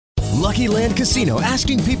Lucky Land Casino,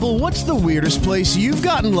 asking people, what's the weirdest place you've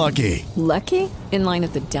gotten lucky? Lucky? In line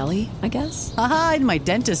at the deli, I guess? Aha, in my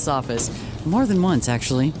dentist's office. More than once,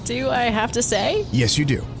 actually. Do I have to say? Yes, you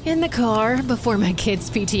do. In the car before my kids'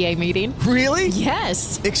 PTA meeting. Really?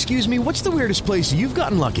 Yes. Excuse me, what's the weirdest place you've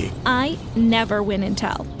gotten lucky? I never win and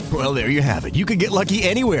tell. Well, there you have it. You can get lucky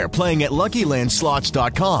anywhere, playing at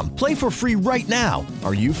LuckyLandSlots.com. Play for free right now.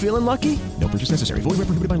 Are you feeling lucky? No purchase necessary. Void where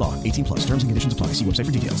prohibited by law. 18 plus. Terms and conditions apply. See website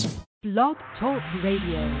for details. Blog Talk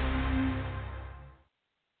Radio.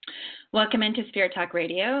 Welcome into Spirit Talk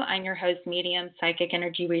Radio. I'm your host, medium, psychic,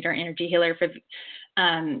 energy reader, energy healer for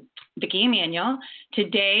Vicki Emanuel.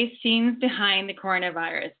 Today, scenes behind the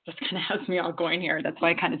coronavirus. This kind of has me all going here. That's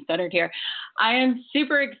why I kind of stuttered here. I am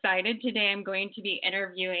super excited. Today, I'm going to be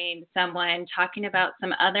interviewing someone, talking about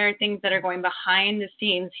some other things that are going behind the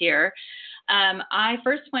scenes here. I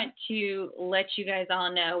first want to let you guys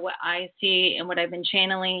all know what I see and what I've been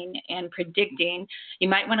channeling and predicting. You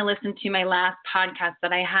might want to listen to my last podcast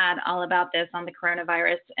that I had all about this on the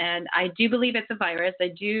coronavirus. And I do believe it's a virus. I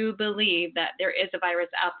do believe that there is a virus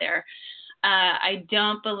out there. I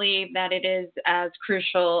don't believe that it is as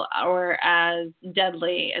crucial or as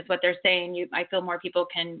deadly as what they're saying. I feel more people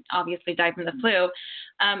can obviously die from the flu.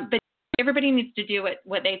 But everybody needs to do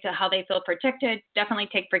how they feel protected. Definitely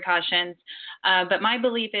take precautions. But my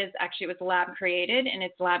belief is actually it was lab created, and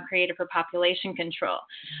it's lab created for population control.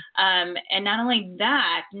 And not only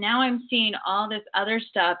that, now I'm seeing all this other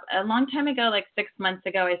stuff. A long time ago, like 6 months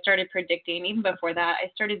ago, I started predicting. Even before that,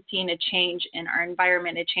 I started seeing a change in our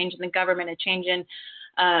environment, a change in the government, a change in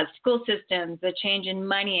school systems, a change in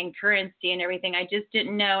money and currency and everything. I just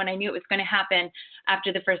didn't know, and I knew it was going to happen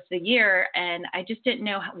after the first of the year, and I just didn't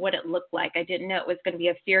know what it looked like. I didn't know it was going to be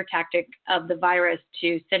a fear tactic of the virus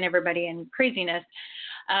to send everybody in craziness.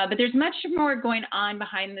 But there's much more going on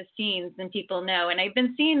behind the scenes than people know, and I've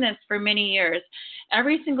been seeing this for many years.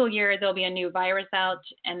 Every single year there'll be a new virus out,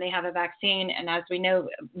 and they have a vaccine, and as we know,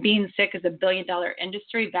 being sick is a billion-dollar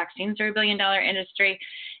industry. Vaccines are a billion-dollar industry.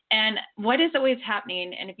 And what is always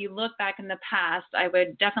happening, and if you look back in the past, I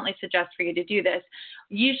would definitely suggest for you to do this.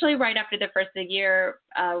 Usually right after the first of the year,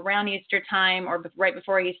 around Easter time or right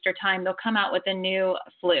before Easter time, they'll come out with a new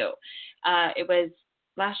flu. It was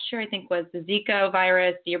last year, I think, was the Zika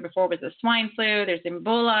virus. The year before was the swine flu. There's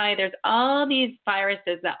Ebola. There's all these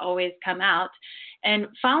viruses that always come out. And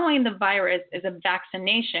following the virus is a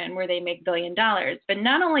vaccination where they make $1 billion. But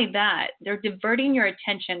not only that, they're diverting your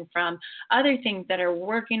attention from other things that are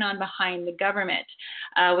working on behind the government.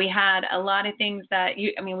 We had a lot of things that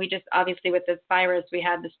we just obviously with this virus, we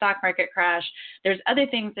had the stock market crash. There's other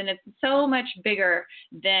things, and it's so much bigger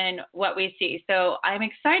than what we see. So I'm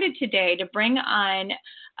excited today to bring on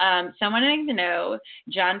someone I know,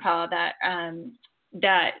 John Paul,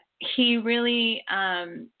 that he really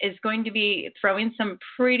is going to be throwing some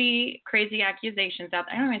pretty crazy accusations out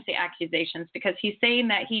there. I don't want to say accusations because he's saying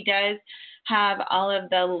that he does have all of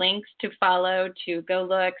the links to follow to go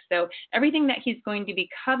look. So everything that he's going to be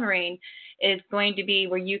covering is going to be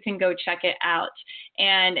where you can go check it out.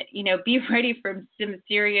 And, be ready for some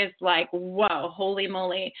serious, whoa, holy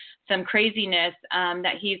moly, some craziness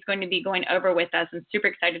that he's going to be going over with us. I'm super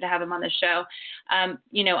excited to have him on the show.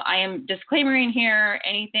 I am disclaimering here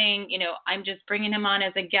anything, I'm just bringing him on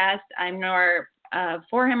as a guest. I'm nor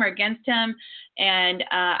for him or against him. And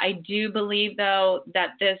I do believe, though,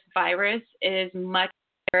 that this virus is much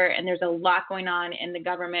bigger, and there's a lot going on in the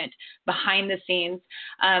government behind the scenes.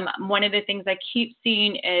 One of the things I keep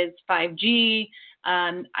seeing is 5G.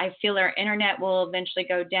 I feel our internet will eventually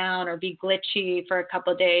go down or be glitchy for a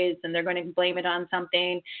couple of days, and they're going to blame it on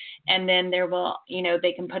something. And then there will,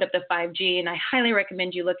 they can put up the 5G. And I highly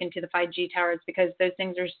recommend you look into the 5G towers because those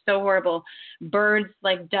things are so horrible. Birds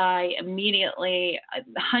die immediately,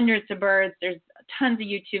 hundreds of birds. There's tons of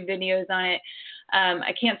YouTube videos on it.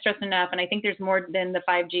 I can't stress enough, and I think there's more than the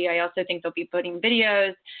 5G. I also think they'll be putting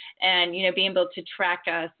videos and, being able to track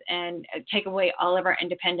us and take away all of our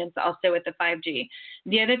independence also with the 5G.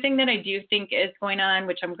 The other thing that I do think is going on,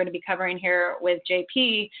 which I'm going to be covering here with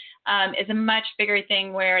JP, is a much bigger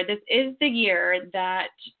thing where this is the year that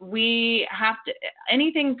we have to,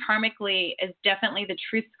 anything karmically is definitely the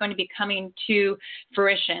truth is going to be coming to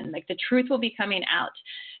fruition. The truth will be coming out.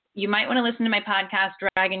 You might want to listen to my podcast,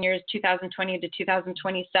 Dragon Years 2020 to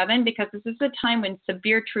 2027, because this is the time when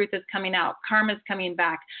severe truth is coming out. Karma is coming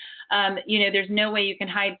back. There's no way you can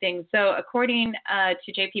hide things. So according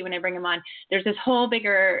to JP, when I bring him on, there's this whole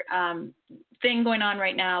bigger thing going on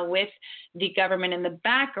right now with the government in the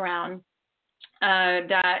background.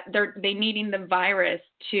 That they needing the virus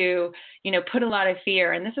to, put a lot of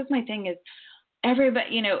fear. And this is my thing is,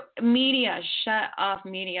 everybody, media, shut off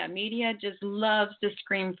media. Media just loves to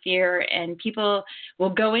scream fear, and people will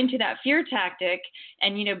go into that fear tactic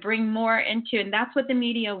and, bring more into, and that's what the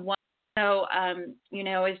media wants. So, I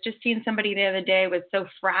was just seeing somebody the other day was so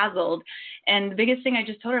frazzled. And the biggest thing I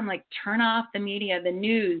just told her, I'm like, turn off the media, the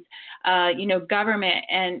news, government.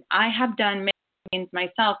 And I have done many meetings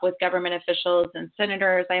myself with government officials and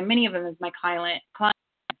senators. I have many of them as my client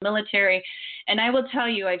military. And I will tell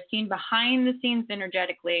you, I've seen behind the scenes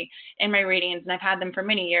energetically in my readings, and I've had them for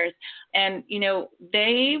many years. And,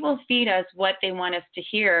 they will feed us what they want us to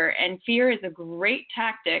hear. And fear is a great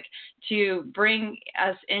tactic to bring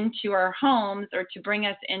us into our homes or to bring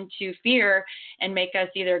us into fear and make us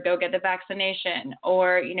either go get the vaccination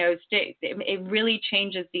or, stay. It really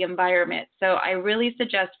changes the environment. So I really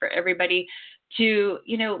suggest for everybody to,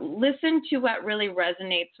 listen to what really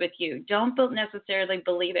resonates with you. Don't necessarily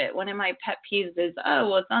believe it. One of my pet peeves is,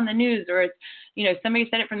 it's on the news, or it's, somebody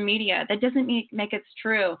said it from the media. That doesn't make it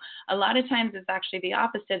true. A lot of times it's actually the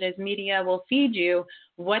opposite, is media will feed you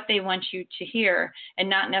what they want you to hear and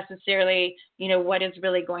not necessarily, what is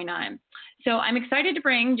really going on. So I'm excited to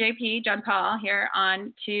bring JP, John Paul, here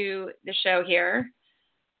on to the show here.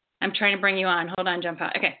 I'm trying to bring you on. Hold on, John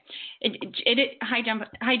Paul. Okay.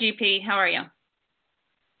 Hi, JP. How are you?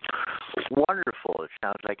 Wonderful. It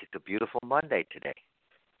sounds like it's a beautiful Monday today.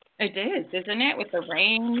 It is, isn't it? With the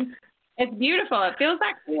rain. It's beautiful. It feels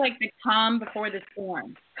actually like the calm before the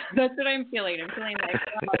storm. That's what I'm feeling. I'm feeling like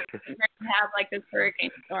we're going to have like this hurricane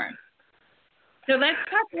storm. So let's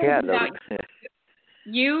talk a little bit about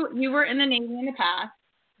you. You were in the Navy in the past,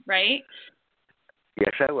 right?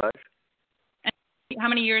 Yes, I was. And how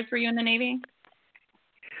many years were you in the Navy?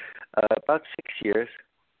 About 6 years.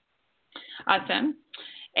 Awesome.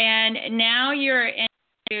 And now you're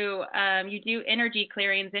into, you do energy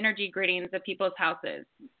clearings, energy griddings of people's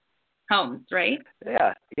homes, right?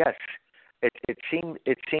 Yeah, yes. It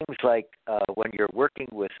seems like when you're working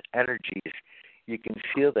with energies, you can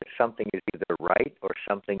feel that something is either right or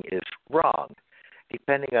something is wrong,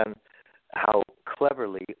 depending on how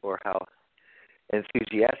cleverly or how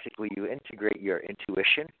enthusiastically you integrate your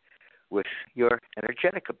intuition with your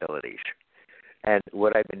energetic abilities. And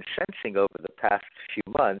what I've been sensing over the past few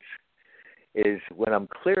months is when I'm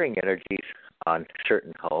clearing energies on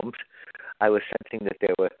certain homes, I was sensing that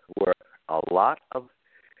there were a lot of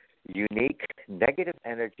unique negative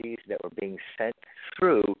energies that were being sent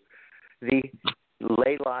through the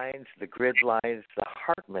ley lines, the grid lines, the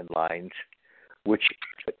Hartmann lines, which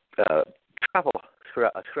travel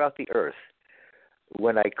throughout the earth.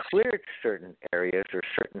 When I cleared certain areas or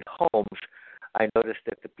certain homes, I noticed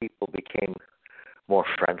that the people became more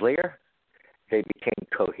friendlier, they became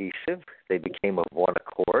cohesive, they became of one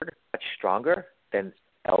accord, much stronger than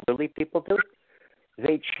elderly people do.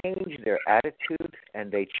 They changed their attitude and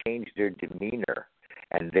they changed their demeanor,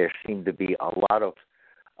 and there seemed to be a lot of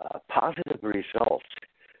positive results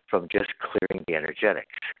from just clearing the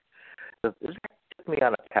energetics. So that took me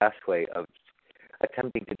on a pathway of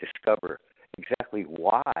attempting to discover exactly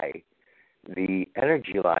why the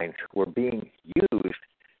energy lines were being used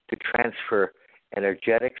to transfer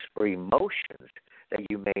energetics or emotions that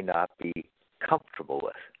you may not be comfortable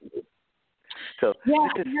with. So this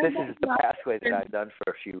is the pathway that I've done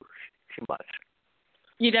for a few months.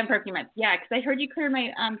 You've done for a few months, yeah. Because I heard you clear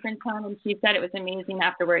my friend Helen, and she said it was amazing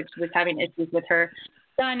afterwards. She was having issues with her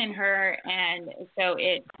son and her, and so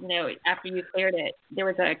it, after you cleared it, there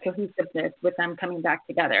was a cohesiveness with them coming back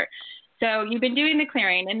together. So you've been doing the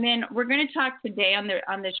clearing, and then we're going to talk today on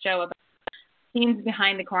the show about scenes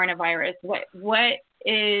behind the coronavirus. What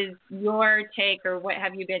is your take, or what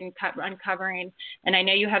have you been uncovering? And I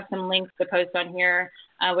know you have some links to post on here,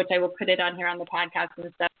 which I will put it on here on the podcast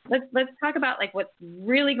and stuff. Let's talk about like what's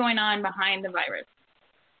really going on behind the virus.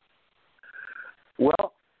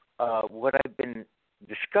 Well, what I've been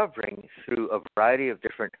discovering through a variety of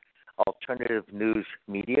different alternative news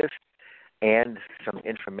medias and some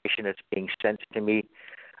information that's being sent to me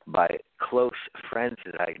by close friends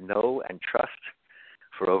that I know and trust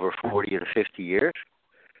for over 40 or 50 years,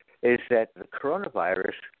 is that the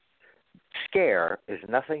coronavirus scare is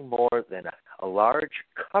nothing more than a large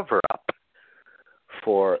cover-up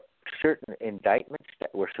for certain indictments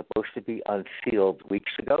that were supposed to be unsealed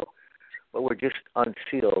weeks ago, but were just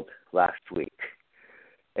unsealed last week.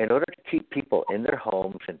 In order to keep people in their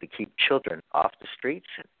homes and to keep children off the streets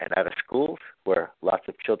and out of schools where lots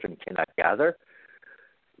of children cannot gather,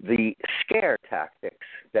 the scare tactics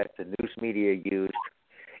that the news media used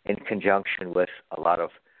in conjunction with a lot of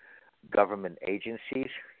government agencies,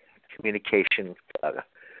 communication,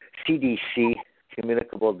 CDC,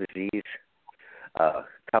 communicable disease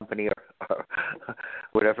company or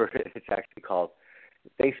whatever it's actually called,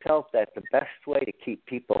 they felt that the best way to keep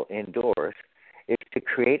people indoors is to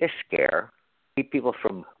create a scare, keep people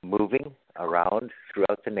from moving around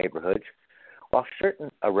throughout the neighborhoods, while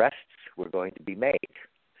certain arrests were going to be made.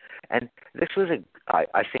 And this was,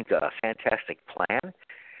 I think, a fantastic plan.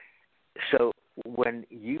 So when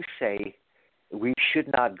you say we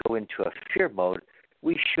should not go into a fear mode,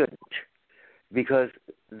 we shouldn't, because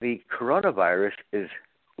the coronavirus is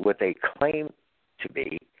what they claim to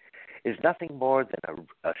be, is nothing more than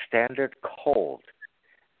a standard cold,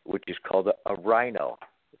 which is called a rhino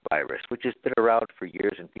virus, which has been around for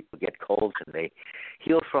years, and people get colds and they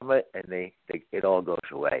heal from it, and it all goes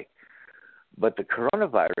away. But the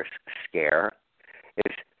coronavirus scare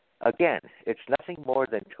is, again, it's nothing more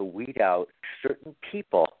than to weed out certain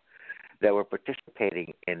people that were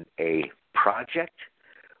participating in a project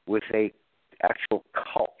with a actual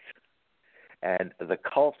cult. And the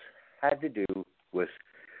cult had to do with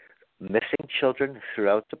missing children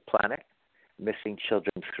throughout the planet, missing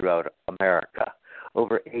children throughout America.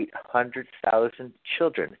 Over 800,000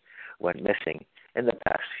 children went missing in the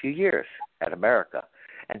past few years at America.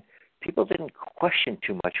 And people didn't question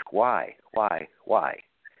too much why,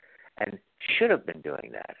 and should have been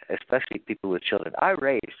doing that, especially people with children. I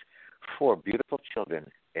raised 4 beautiful children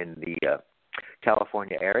in the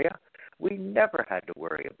California area. We never had to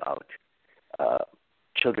worry about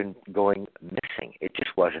children going missing. It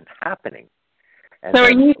just wasn't happening. And so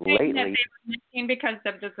are you saying lately, that they were missing because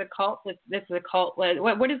of this cult? This is a cult.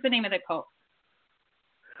 What is the name of the cult?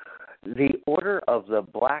 The Order of the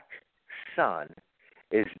Black Sun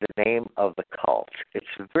is the name of the cult. It's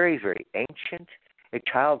very, very ancient. A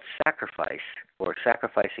child sacrifice, or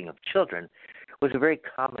sacrificing of children, was a very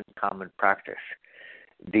common practice.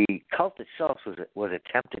 The cult itself was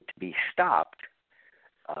attempted to be stopped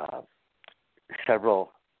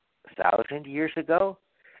several thousand years ago,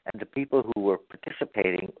 and the people who were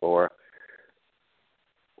participating or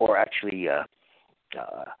actually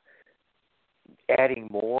adding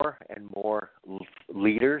more and more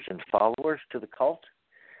leaders and followers to the cult,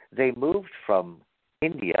 they moved from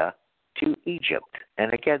India to Egypt.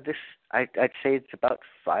 And again, this I'd say it's about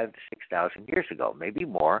 5,000 to 6,000 years ago, maybe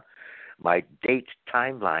more. My date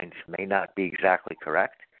timelines may not be exactly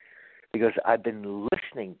correct, because I've been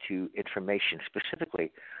listening to information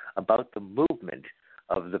specifically about the movement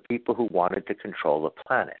of the people who wanted to control the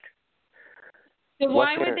planet. So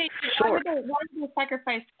why would they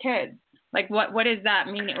sacrifice kids? Like, what does that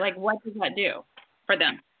mean? Like, what does that do for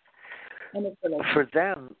them? For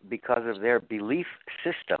them, because of their belief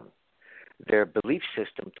system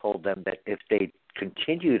told them that if they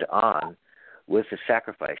continued on with the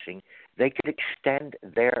sacrificing, they could extend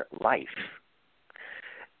their life.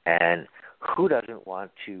 And who doesn't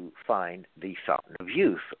want to find the fountain of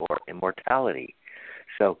youth or immortality?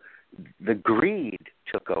 So the greed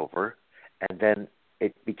took over, and then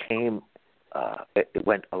it became, it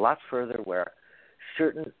went a lot further, where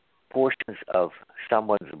certain portions of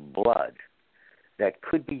someone's blood that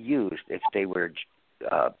could be used if they were,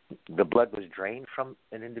 the blood was drained from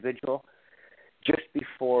an individual just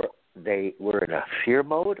before they were in a fear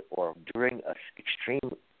mode or during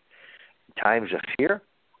extreme times of fear,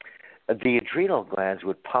 the adrenal glands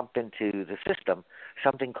would pump into the system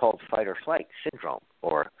something called fight or flight syndrome,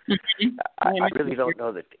 or I really don't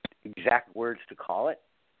know the exact words to call it,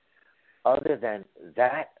 other than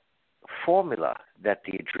that formula that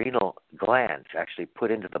the adrenal glands actually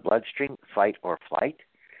put into the bloodstream, fight or flight,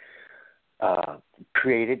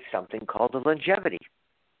 created something called a longevity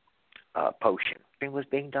potion. Was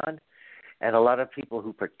being done, and a lot of people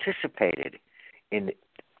who participated in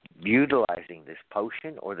utilizing this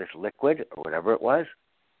potion or this liquid or whatever it was,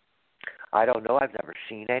 I don't know, I've never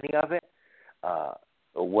seen any of it,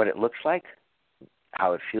 what it looks like,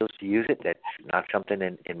 how it feels to use it. That's not something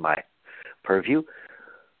in my purview.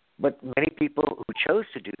 But many people who chose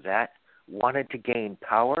to do that wanted to gain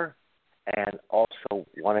power and also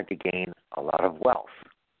wanted to gain a lot of wealth.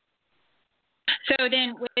 So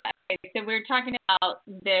then, so we're talking about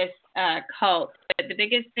this cult. But the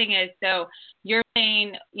biggest thing is, so you're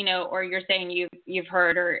saying, or you're saying you've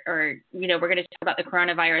heard, or we're going to talk about the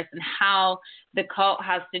coronavirus and how the cult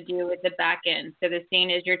has to do with the back end. So the scene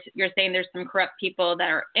is you're saying there's some corrupt people that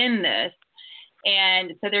are in this,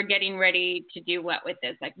 and so they're getting ready to do what with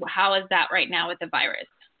this? Like, how is that right now with the virus?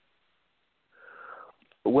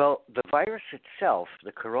 Well, the virus itself,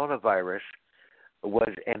 the coronavirus,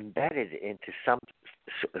 was embedded into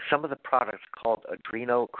some of the products called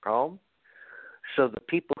adrenochrome. So the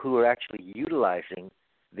people who are actually utilizing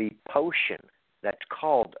the potion that's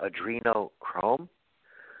called adrenochrome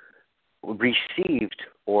received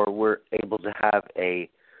or were able to have a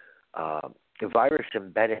virus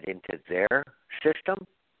embedded into their system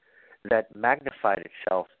that magnified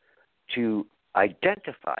itself to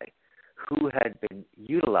identify who had been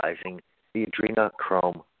utilizing the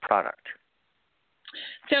adrenochrome product.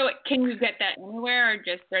 So can you get that anywhere, or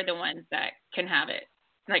just they're the ones that can have it?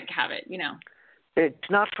 It's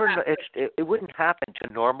not for. It wouldn't happen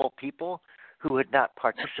to normal people who had not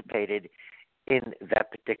participated in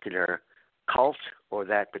that particular cult or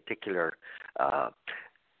that particular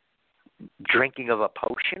drinking of a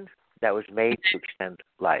potion that was made to extend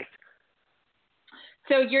life.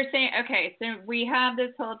 So you're saying, okay, so we have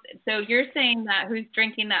this whole, so you're saying that who's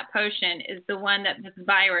drinking that potion is the one that this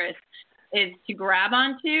virus is to grab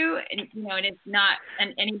onto, and, and it's not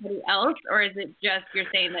anybody else, or is it just you're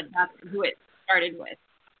saying that that's who it started with?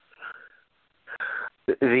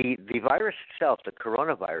 The virus itself, the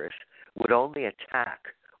coronavirus, would only attack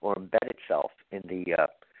or embed itself in the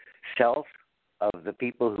cells of the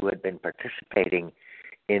people who had been participating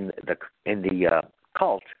in the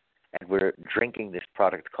cult and were drinking this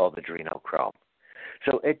product called adrenochrome.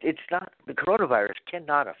 So it's not, the coronavirus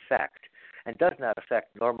cannot affect and does not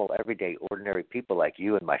affect normal, everyday, ordinary people like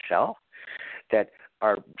you and myself that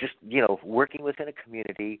are just, working within a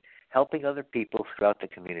community, helping other people throughout the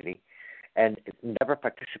community, and never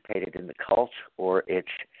participated in the cult or its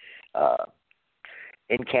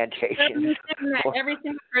incantations. Every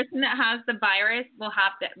single person that has the virus will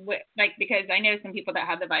have to, because I know some people that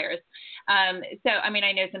have the virus. I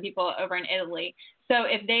know some people over in Italy. So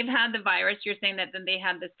if they've had the virus, you're saying that then they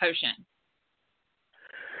have this potion.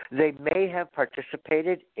 They may have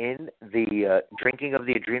participated in the drinking of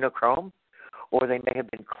the adrenochrome, or they may have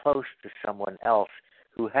been close to someone else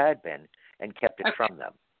who had been and kept it from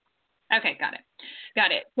them. Okay, got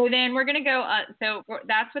it. So then we're going to go, so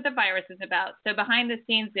that's what the virus is about. So behind the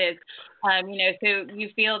scenes is, so you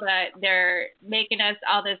feel that they're making us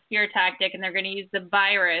all this fear tactic, and they're going to use the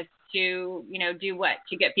virus to, do what?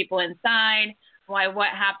 To get people inside? What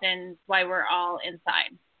happens? Why we're all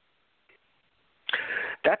inside?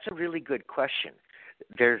 That's a really good question.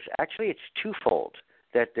 It's twofold.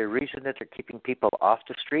 That the reason that they're keeping people off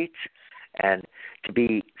the streets and to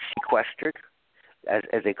be sequestered,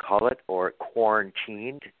 as they call it, or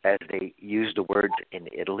quarantined, as they use the words in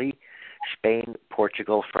Italy, Spain,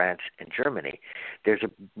 Portugal, France, and Germany. There's a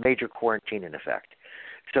major quarantine in effect.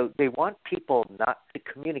 So they want people not to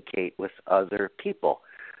communicate with other people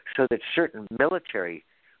so that certain military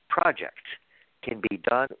projects can be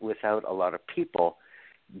done without a lot of people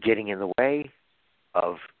getting in the way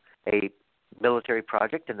of a military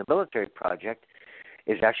project. And the military project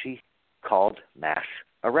is actually called mass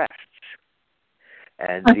arrests.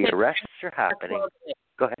 And the arrests are happening.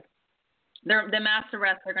 Go ahead. The mass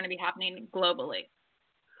arrests are going to be happening globally.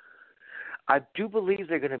 I do believe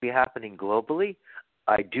they're going to be happening globally.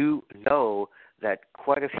 I do know that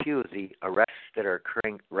quite a few of the arrests that are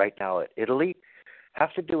occurring right now at Italy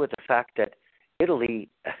have to do with the fact that Italy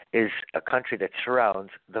is a country that surrounds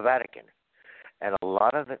the Vatican. And a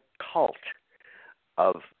lot of the cult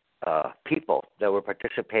of people that were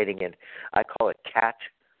participating in, I call it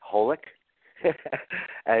cat-holic,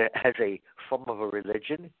 as a form of a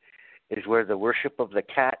religion, is where the worship of the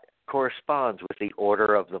cat corresponds with the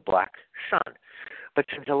order of the black sun. But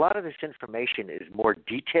since a lot of this information is more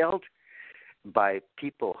detailed by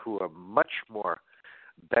people who are much more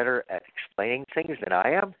better at explaining things than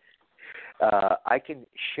I am, I can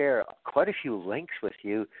share quite a few links with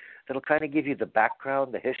you that'll kind of give you the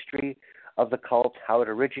background, the history of the cult, how it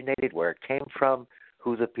originated, where it came from,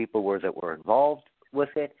 who the people were that were involved with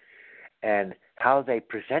it, and how they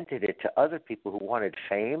presented it to other people who wanted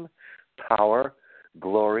fame, power,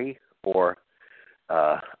 glory, or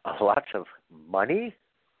lots of money,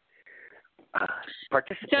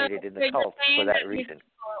 participated in the cult for that reason.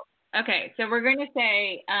 Okay, so we're going to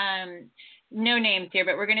say, no names here,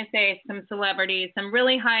 but we're going to say some celebrities, some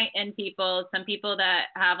really high-end people, some people that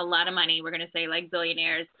have a lot of money. We're going to say like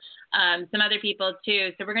billionaires, some other people too.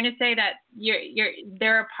 So we're going to say that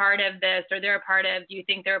they're a part of this, or do you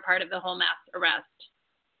think they're a part of the whole mass arrest?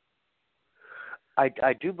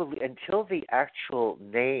 I do believe, until the actual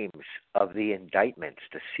names of the indictments,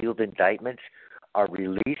 the sealed indictments, are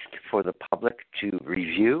released for the public to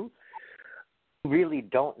review, we really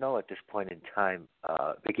don't know at this point in time,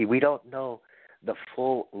 Vicki. We don't know the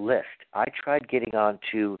full list. I tried getting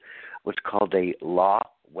onto what's called a law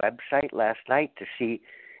website last night to see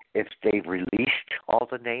if they've released all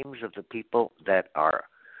the names of the people that are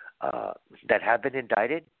that have been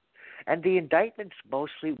indicted. And the indictments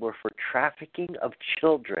mostly were for trafficking of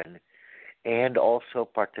children and also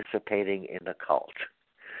participating in the cult.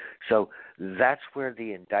 So that's where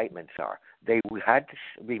the indictments are. They had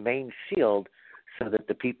to remain sealed so that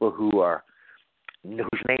the people whose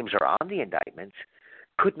names are on the indictments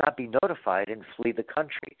could not be notified and flee the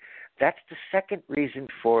country. That's the second reason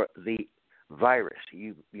for the virus.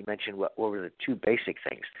 You mentioned what were the two basic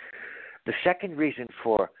things. The second reason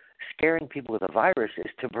for scaring people with a virus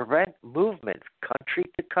is to prevent movement country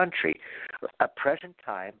to country. At present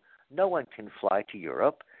time, no one can fly to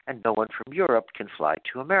Europe, and no one from Europe can fly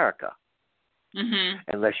to America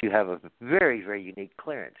unless you have a very, very unique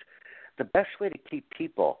clearance. The best way to keep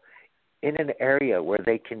people in an area where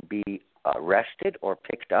they can be arrested or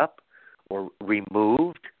picked up or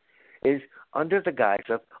removed is under the guise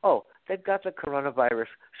of, they've got the coronavirus,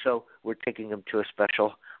 so we're taking them to a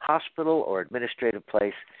special hospital or administrative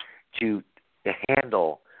place to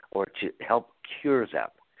handle or to help cure them.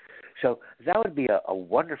 So that would be a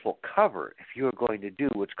wonderful cover if you were going to do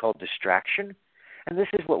what's called distraction. And this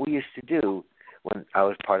is what we used to do when I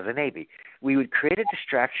was part of the Navy. We would create a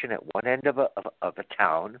distraction at one end of a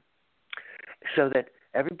town so that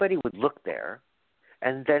everybody would look there,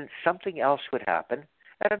 and then something else would happen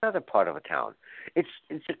at another part of a town. It's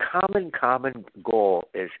a common goal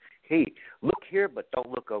is, hey, look here, but don't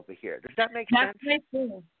look over here. Does that make sense? That's what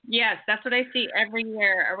I see. Yes, that's what I see every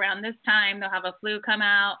year. Around this time, they'll have a flu come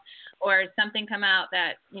out or something come out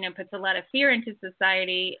that, puts a lot of fear into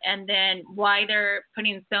society. And then why they're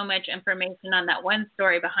putting so much information on that one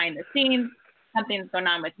story behind the scenes, something's going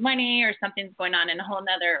on with money or something's going on in a whole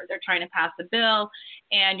nother, they're trying to pass a bill.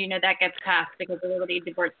 And, that gets passed because everybody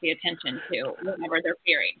diverts the attention to whatever they're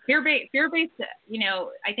fearing. Fear-based,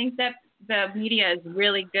 I think that the media is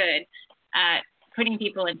really good at putting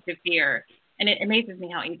people into fear, and it amazes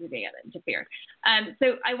me how easy they get into fear.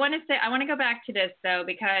 So I want to go back to this though,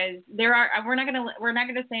 because we're not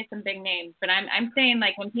gonna say some big names, but I'm saying,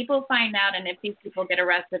 like, when people find out and if these people get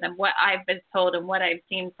arrested, and what I've been told and what I've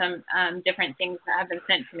seen, some different things that have been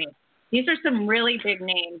sent to me. These are some really big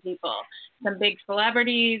name people, some big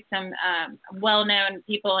celebrities, some well-known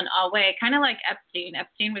people in all way, kind of like Epstein.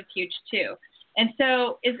 Epstein was huge too. And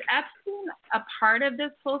so is Epstein a part of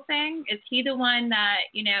this whole thing? Is he the one that,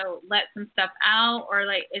 let some stuff out, or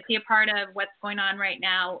like, is he a part of what's going on right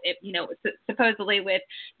now, supposedly with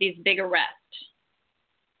these big arrests?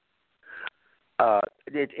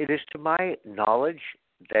 It is to my knowledge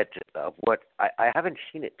that what I haven't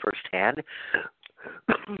seen it firsthand,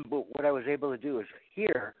 but what I was able to do is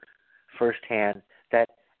hear firsthand that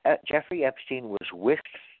Jeffrey Epstein was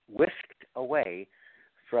whisked away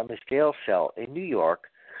from his jail cell in New York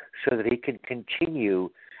so that he could continue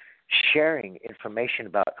sharing information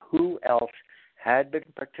about who else had been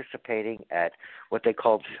participating at what they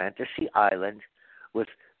called Fantasy Island, with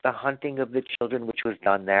the hunting of the children which was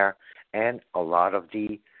done there, and a lot of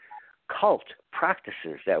the cult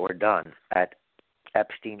practices that were done at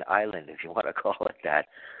Epstein Island, if you want to call it that.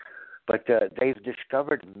 But they've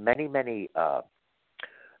discovered many,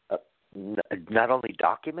 not only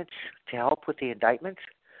documents to help with the indictments,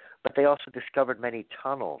 but they also discovered many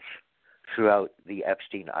tunnels throughout the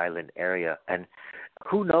Epstein Island area. And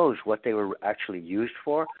who knows what they were actually used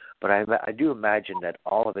for, but I do imagine that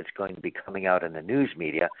all of it's going to be coming out in the news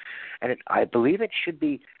media. And I believe it should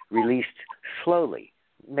be released slowly,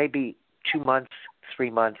 maybe 2 months,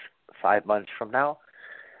 3 months, 5 months from now.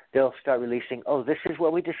 They'll start releasing, this is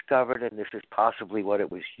what we discovered, and this is possibly what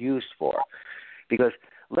it was used for. Because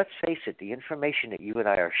let's face it, the information that you and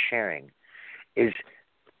I are sharing is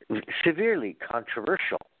severely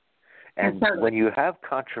controversial. And when you have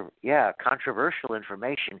controversial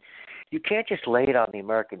information, you can't just lay it on the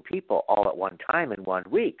American people all at one time in 1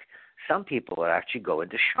 week. Some people would actually go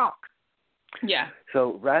into shock. Yeah.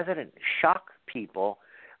 So rather than shock people,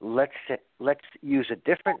 let's use a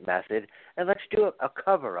different method, and let's do a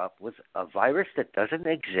cover-up with a virus that doesn't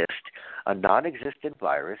exist, a non-existent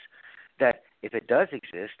virus that, if it does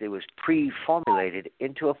exist, it was pre-formulated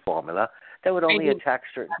into a formula that would only attack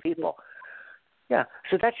certain people. Yeah,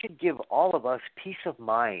 so that should give all of us peace of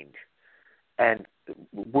mind, and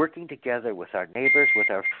working together with our neighbors, with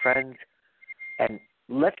our friends, and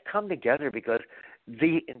let's come together, because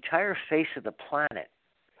the entire face of the planet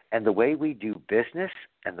and the way we do business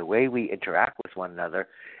and the way we interact with one another,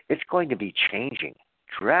 it's going to be changing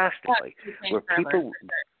drastically. Where people,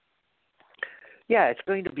 it's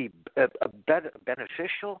going to be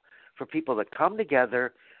beneficial for people to come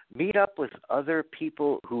together, meet up with other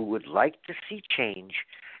people who would like to see change,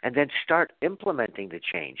 and then start implementing the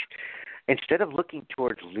change. Instead of looking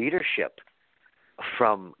towards leadership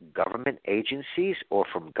from government agencies or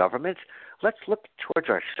from governments, let's look towards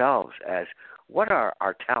ourselves as, what are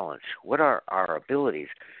our talents? What are our abilities?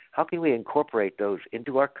 How can we incorporate those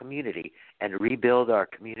into our community and rebuild our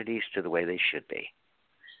communities to the way they should be?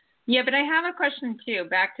 Yeah, but I have a question too,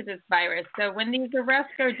 back to this virus. So when these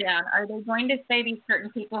arrests go down, are they going to say these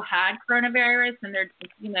certain people had coronavirus and they're,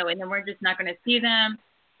 and then we're just not going to see them,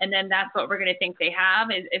 and then that's what we're going to think they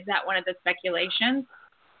have? Is that one of the speculations?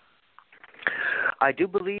 I do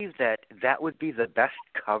believe that would be the best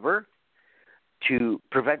cover to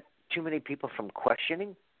prevent too many people from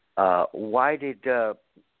questioning. Why did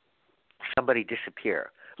somebody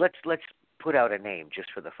disappear? Let's put out a name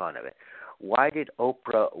just for the fun of it. Why did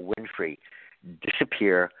Oprah Winfrey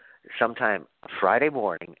disappear sometime Friday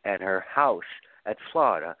morning, and her house at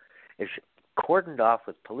Florida is cordoned off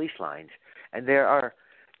with police lines, and there are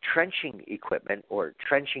trenching equipment or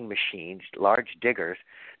trenching machines, large diggers,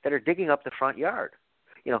 that are digging up the front yard?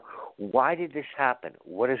 Why did this happen?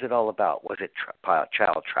 What is it all about? Was it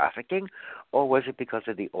child trafficking, or was it because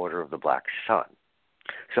of the Order of the Black Sun?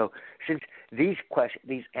 So since these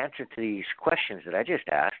answers to these questions that I just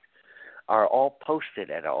asked are all posted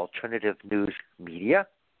at Alternative News Media,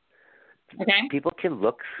 okay, people can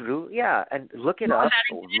look through, and look it up,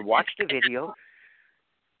 watch the video.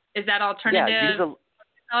 Is that alternative?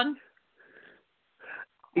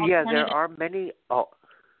 There are many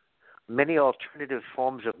alternative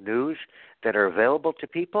forms of news that are available to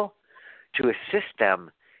people to assist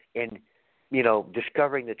them in,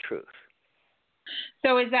 discovering the truth.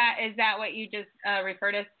 So is that what you just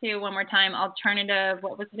referred us to one more time? Alternative,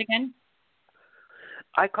 what was it again?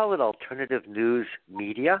 I call it Alternative News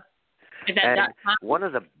Media. Is that .com? One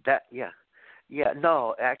of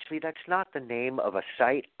no, actually that's not the name of a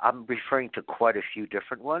site. I'm referring to quite a few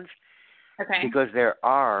different ones. Okay. Because there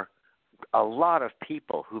are a lot of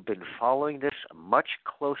people who've been following this much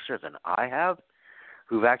closer than I have,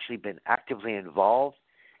 who've actually been actively involved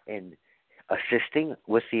in assisting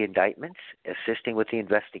with the indictments, assisting with the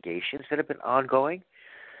investigations that have been ongoing.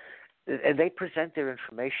 And they present their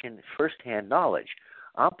information firsthand knowledge.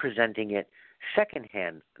 I'm presenting it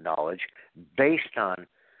secondhand knowledge based on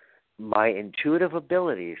my intuitive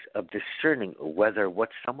abilities of discerning whether what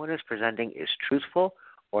someone is presenting is truthful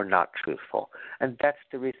or not truthful. And that's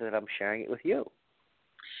the reason that I'm sharing it with you.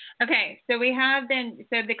 Okay, so we have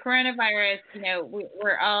the coronavirus,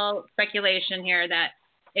 we're all speculation here that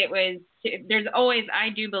I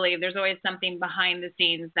do believe there's always something behind the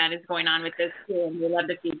scenes that is going on with this too, and we love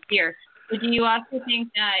to feed fear. But do you also think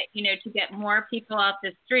that, to get more people off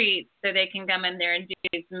the streets so they can come in there and do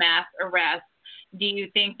these mass arrests, do you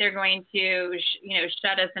think they're going to,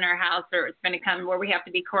 shut us in our house, or it's going to come where we have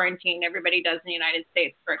to be quarantined, everybody does in the United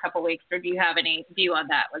States for a couple of weeks, or do you have any view on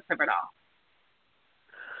that whatsoever at all?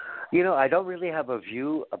 I don't really have a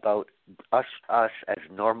view about us as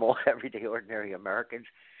normal, everyday, ordinary Americans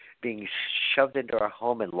being shoved into our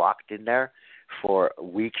home and locked in there for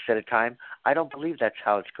weeks at a time. I don't believe that's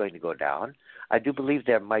how it's going to go down. I do believe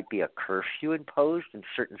there might be a curfew imposed in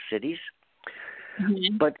certain cities.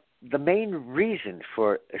 Mm-hmm. But the main reason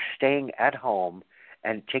for staying at home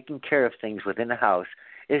and taking care of things within the house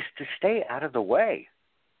is to stay out of the way.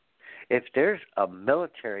 If there's a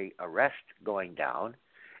military arrest going down,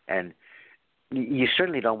 and you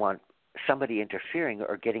certainly don't want somebody interfering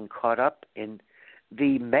or getting caught up in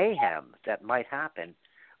the mayhem that might happen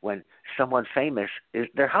when someone famous,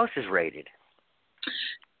 their house is raided.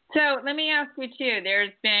 So let me ask you too,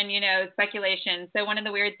 there's been, speculation. So one of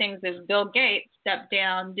the weird things is Bill Gates stepped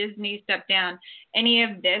down, Disney stepped down. Any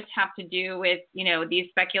of this have to do with, these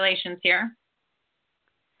speculations here?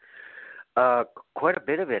 Quite a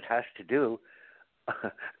bit of it has to do.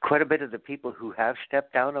 Quite a bit of the people who have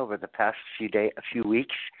stepped down over the past few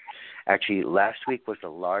weeks. Actually, last week was the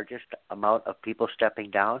largest amount of people stepping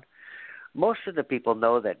down. Most of the people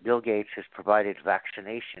know that Bill Gates has provided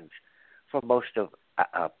vaccinations for most of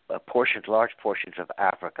large portions of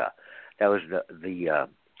Africa. That was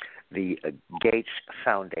the Gates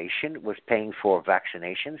Foundation was paying for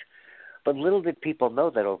vaccinations. But little did people know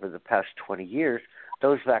that over the past 20 years,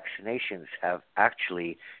 those vaccinations have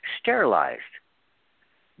actually sterilized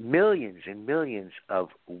millions and millions of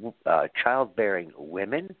childbearing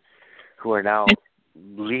women who are now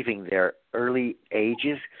leaving their early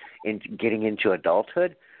ages and getting into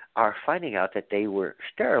adulthood, are finding out that they were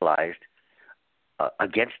sterilized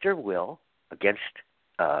against their will, against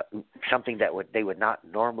something that they would not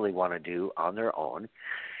normally want to do on their own.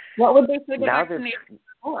 What would they say the vaccination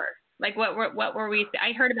for? Like, what were we?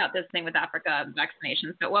 I heard about this thing with Africa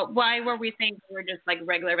vaccinations, but why were we saying they were just like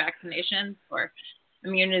regular vaccinations or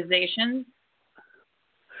immunizations?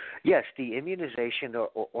 Yes, the immunization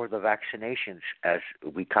or the vaccinations, as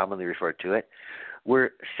we commonly refer to it,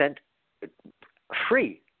 were sent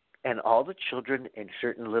free And all the children in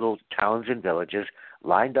certain little towns and villages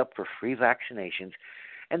lined up for free vaccinations.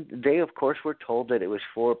 And they, of course, were told that it was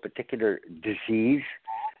for a particular disease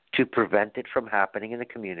to prevent it from happening in the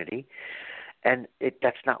community. And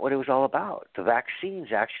that's not what it was all about. The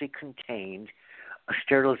vaccines actually contained a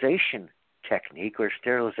sterilization technique or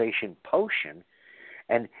sterilization potion.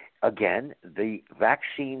 And again, the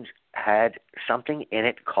vaccines had something in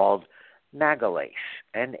it called Nagalase,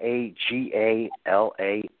 Nagalase.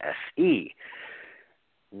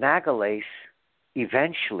 Nagalase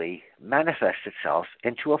eventually manifests itself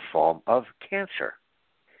into a form of cancer.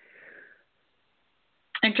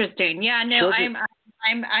 Interesting. Yeah, no, I'm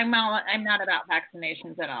not about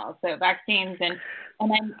vaccinations at all. So vaccines and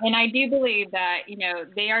I do believe that,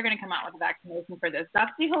 they are going to come out with a vaccination for this.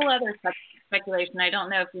 That's the whole other speculation. I don't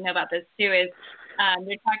know if you know about this too, is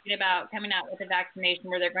they're talking about coming out with a vaccination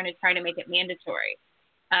where they're going to try to make it mandatory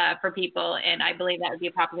for people. And I believe that would be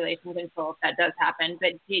a population control if that does happen.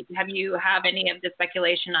 But have you any of the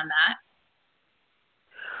speculation on that?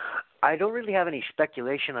 I don't really have any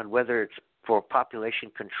speculation on whether it's for population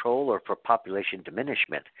control or for population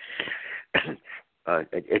diminishment.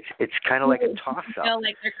 It's kind of like a toss-up. You feel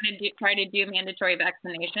like they're going to try to do mandatory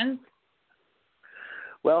vaccinations?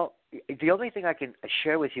 Well, the only thing I can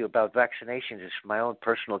share with you about vaccinations is from my own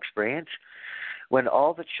personal experience. When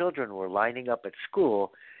all the children were lining up at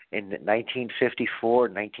school in 1954,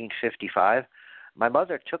 1955, my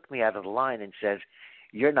mother took me out of the line and says,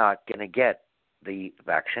 "You're not going to get the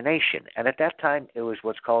vaccination." And at that time, it was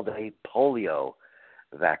what's called a polio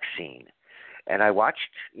vaccine. And I watched,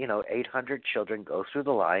 800 children go through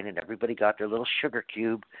the line, and everybody got their little sugar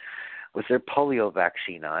cube with their polio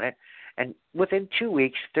vaccine on it. And within 2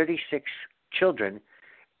 weeks, 36 children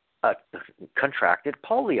contracted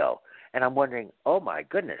polio. And I'm wondering, oh, my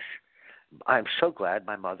goodness, I'm so glad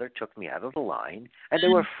my mother took me out of the line. And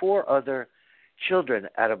there were 4 other children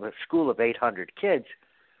out of a school of 800 kids.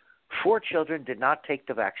 4 children did not take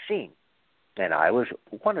the vaccine. And I was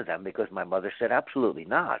one of them because my mother said absolutely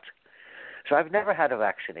not. So I've never had a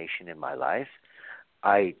vaccination in my life.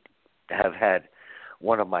 I have had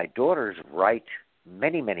one of my daughters write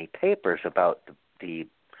many, many papers about the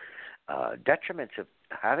detriments of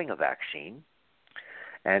having a vaccine,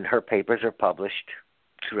 and her papers are published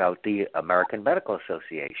throughout the American Medical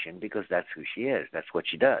Association because that's who she is. That's what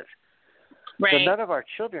she does. Right. So none of our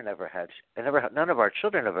children have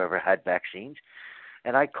ever had vaccines,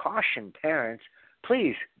 and I caution parents,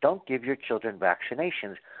 please don't give your children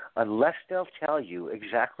vaccinations unless they'll tell you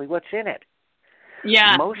exactly what's in it.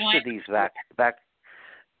 Yeah. Most of these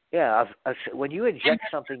when you inject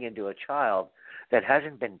something into a child that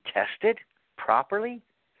hasn't been tested properly,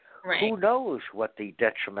 right, who knows what the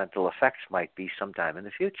detrimental effects might be sometime in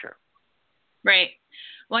the future. Right.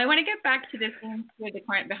 Well, I want to get back to this thing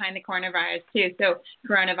behind the coronavirus too. So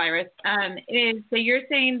coronavirus so you're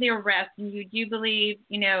saying the arrest, and you do believe,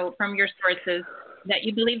 from your sources, that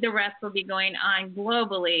you believe the arrest will be going on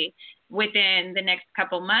globally within the next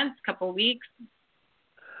couple months, couple weeks?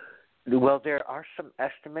 Well, there are some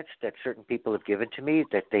estimates that certain people have given to me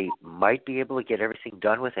that they might be able to get everything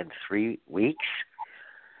done within 3 weeks.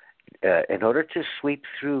 In order to sweep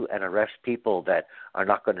through and arrest people that are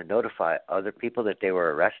not going to notify other people that they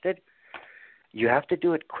were arrested, you have to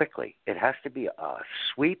do it quickly. It has to be a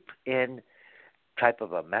sweep-in type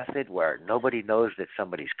of a method where nobody knows that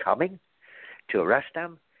somebody's coming to arrest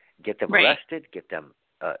them, get them arrested, get them,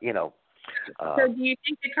 so do you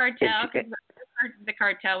think the cartel, the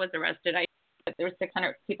cartel was arrested, there were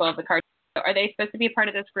 600 people of the cartel, are they supposed to be a part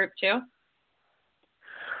of this group too?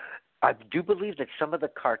 I do believe that some of the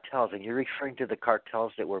cartels, and you're referring to the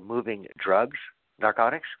cartels that were moving drugs,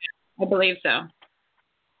 narcotics? I believe so.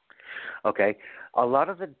 Okay. A lot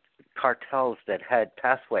of the cartels that had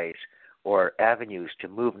pathways or avenues to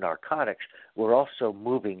move narcotics were also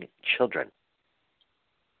moving children.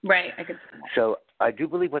 Right. I could see that. So I do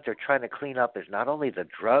believe what they're trying to clean up is not only the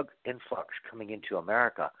drug influx coming into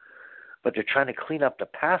America, but they're trying to clean up the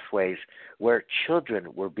pathways where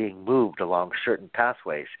children were being moved along certain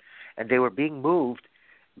pathways. And they were being moved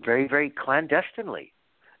very, very clandestinely.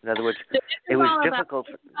 In other words, so it was difficult.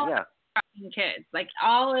 Kids, like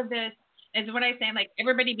all of this is what I say. Like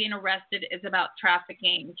everybody being arrested is about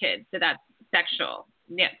trafficking kids. So that's sexual,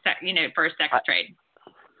 for sex trade.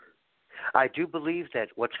 I do believe that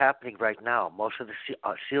what's happening right now, most of the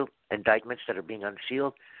sealed indictments that are being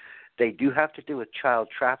unsealed, they do have to do with child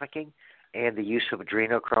trafficking and the use of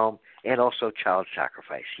adrenochrome and also child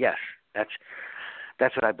sacrifice. Yes,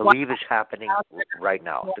 that's what I believe is happening right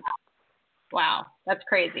now. Wow, that's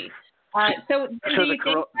crazy. Go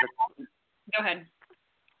ahead.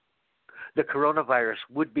 the coronavirus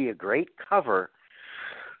would be a great cover,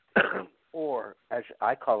 or as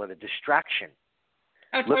I call it, a distraction.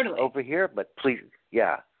 Oh, Look totally. over here, but please,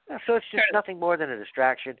 yeah. So it's just nothing more than a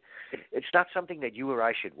distraction. It's not something that you or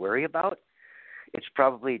I should worry about. It's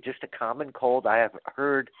probably just a common cold. I have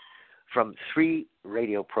heard from 3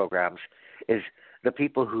 radio programs is the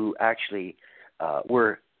people who actually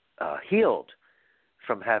were healed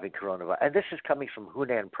from having coronavirus. And this is coming from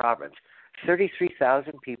Hunan province.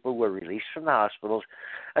 33,000 people were released from the hospitals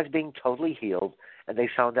as being totally healed, and they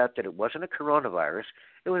found out that it wasn't a coronavirus.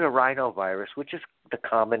 It was a rhinovirus, which is the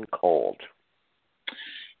common cold.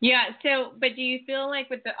 Yeah. So, but do you feel like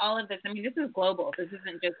with all of this, I mean, this is global. This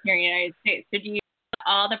isn't just here in the United States. So do you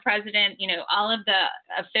all the president, all of the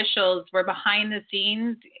officials were behind the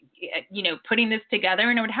scenes, putting this together,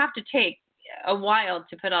 and it would have to take a while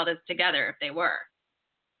to put all this together if they were.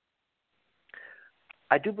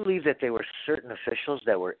 I do believe that there were certain officials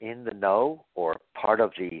that were in the know or part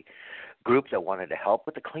of the group that wanted to help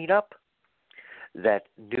with the cleanup that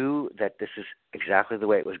knew that this is exactly the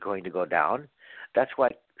way it was going to go down. That's why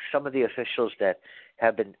some of the officials that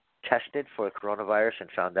have been tested for coronavirus and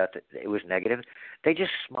found out that it was negative, they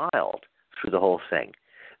just smiled through the whole thing.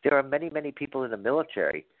 There are many, many people in the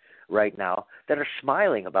military right now that are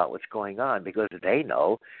smiling about what's going on because they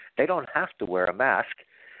know they don't have to wear a mask.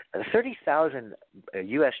 30,000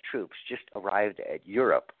 U.S. troops just arrived at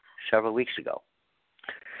Europe several weeks ago,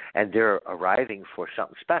 and they're arriving for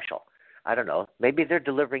something special. I don't know. Maybe they're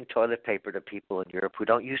delivering toilet paper to people in Europe who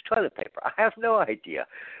don't use toilet paper. I have no idea.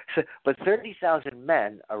 But 30,000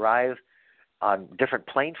 men arrive on different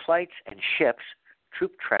plane flights and ships,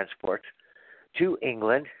 troop transports, to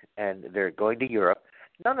England, and they're going to Europe.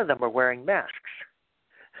 None of them are wearing masks.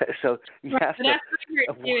 So you have so that's what you're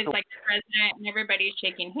too. It's like the president and everybody's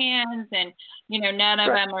shaking hands, and none of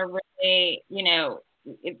them are really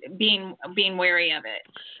being wary of it.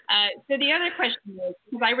 So the other question is,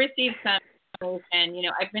 because I received some information,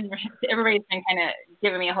 everybody's been kind of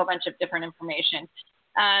giving me a whole bunch of different information.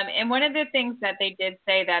 And one of the things that they did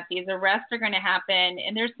say that these arrests are going to happen,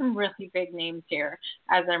 and there's some really big names here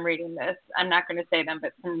as I'm reading this. I'm not going to say them,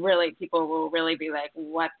 but some really people will really be like,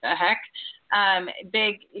 what the heck?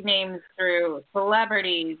 Big names through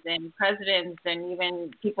celebrities and presidents and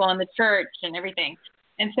even people in the church and everything.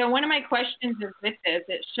 And so one of my questions is with this.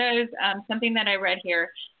 It shows something that I read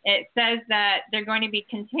here. It says that they're going to be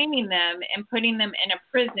containing them and putting them in a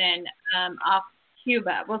prison off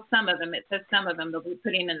Cuba. Well, some of them. It says some of them they'll be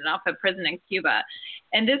putting in off a prison in Cuba.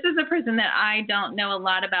 And this is a prison that I don't know a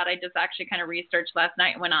lot about. I just actually kind of researched last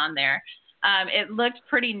night and went on there. It looked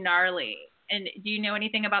pretty gnarly. And do you know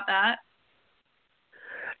anything about that?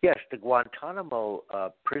 Yes, the Guantanamo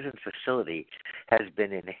prison facility has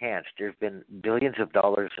been enhanced. There's been billions of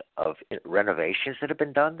dollars of renovations that have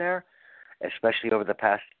been done there, especially over the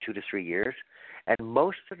past 2 to 3 years. And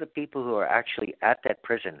most of the people who are actually at that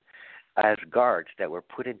prison as guards that were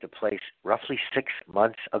put into place roughly 6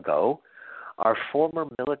 months ago are former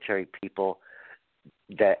military people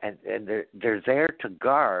that and they're there to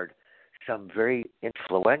guard some very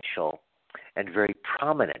influential and very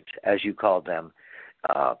prominent, as you call them,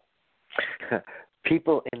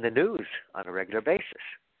 people in the news on a regular basis.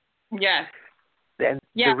 Yes. And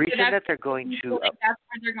the reason so that they're going to that's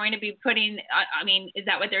where they're going to be putting. I mean, is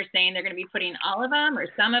that what they're saying? They're going to be putting all of them or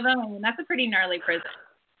some of them? I mean, that's a pretty gnarly prison.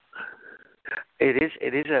 It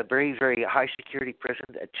is a very, very high security prison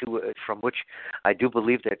from which I do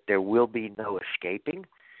believe that there will be no escaping.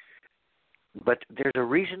 But there's a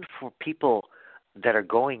reason for people that are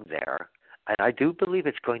going there, and I do believe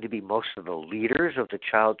it's going to be most of the leaders of the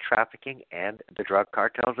child trafficking and the drug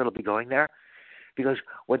cartels that will be going there, because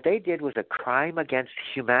what they did was a crime against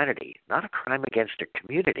humanity, not a crime against their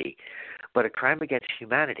community, but a crime against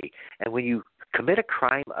humanity. And when you commit a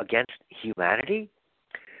crime against humanity,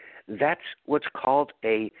 that's what's called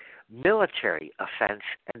a military offense,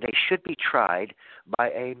 and they should be tried by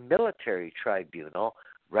a military tribunal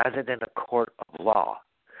rather than a court of law.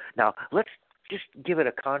 Now, let's just give it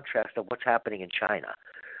a contrast of what's happening in China.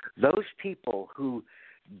 Those people who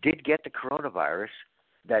did get the coronavirus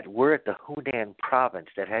that were at the Hunan province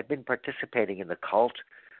that had been participating in the cult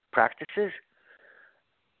practices,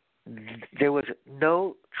 there was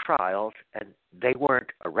no trials and they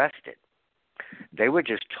weren't arrested. They were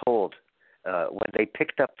just told when they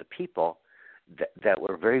picked up the people that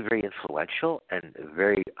were very, very influential and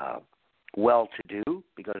very well-to-do,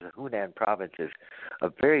 because the Hunan province is a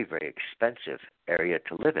very, very expensive area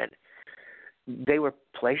to live in. They were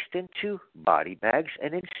placed into body bags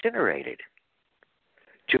and incinerated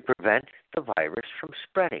to prevent the virus from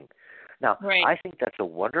spreading. Now, right. I think that's a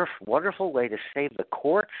wonderful way to save the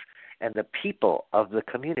courts and the people of the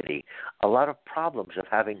community a lot of problems of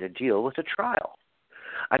having to deal with a trial.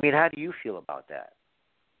 I mean, how do you feel about that?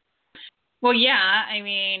 Well, yeah, I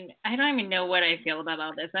mean, I don't even know what I feel about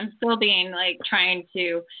all this. I'm still being trying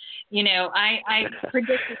to, I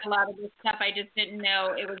predicted a lot of this stuff. I just didn't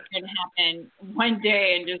know it was going to happen one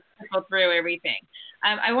day and just trickle through everything.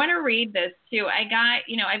 I want to read this too. I got,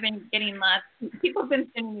 I've been getting people have been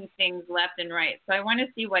sending me things left and right. So I want to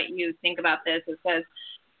see what you think about this. It says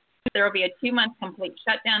there will be a 2-month complete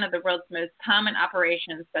shutdown of the world's most common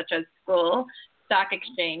operations, such as school, stock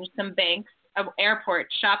exchange, some banks,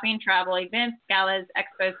 airports, shopping, travel, events, galas,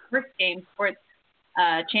 expos, sports games, sports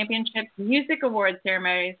championships, music awards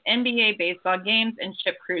ceremonies, NBA baseball games, and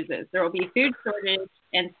ship cruises. There will be food shortage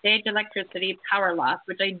and stage electricity power loss,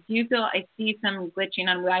 which I do feel I see some glitching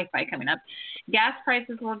on Wi-Fi coming up. Gas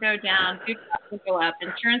prices will go down, food costs will go up,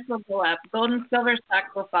 insurance will go up, gold and silver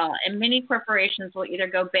stocks will fall, and many corporations will either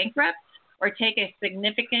go bankrupt or take a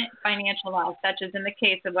significant financial loss, such as in the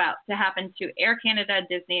case of to happen to Air Canada,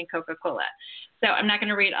 Disney, and Coca-Cola. So I'm not going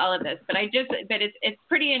to read all of this, but it's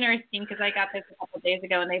pretty interesting because I got this a couple of days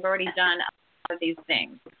ago, and they've already done a lot of these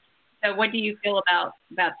things. So what do you feel about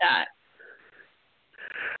that?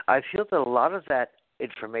 I feel that a lot of that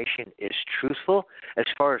information is truthful as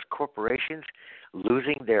far as corporations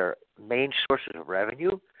losing their main sources of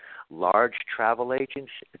revenue, large travel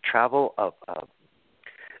agents,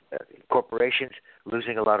 corporations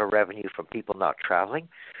losing a lot of revenue from people not traveling.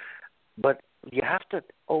 But you have to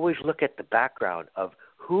always look at the background of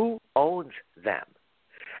who owns them.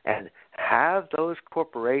 And have those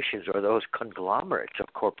corporations or those conglomerates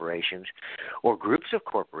of corporations or groups of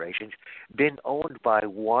corporations been owned by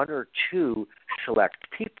one or two select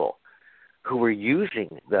people who are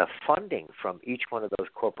using the funding from each one of those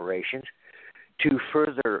corporations to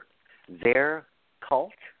further their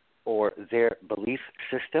cult or their belief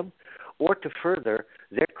system, or to further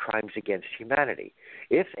their crimes against humanity?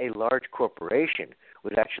 If a large corporation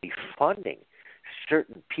was actually funding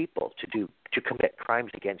certain people to commit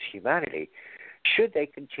crimes against humanity, should they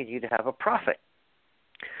continue to have a profit?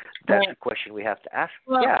 That's a question we have to ask.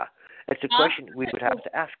 Well, yeah, it's a question we would have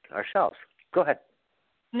to ask ourselves. Go ahead.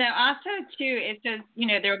 No, also too, it says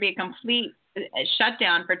there will be a complete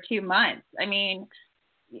shutdown for 2 months. I mean,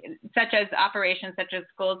 such as operations, such as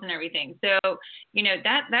schools and everything. So,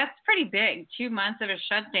 that's pretty big, 2 months of a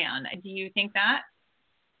shutdown. Do you think that?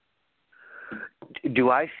 Do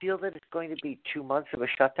I feel that it's going to be 2 months of a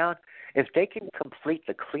shutdown? If they can complete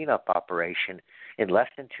the cleanup operation in less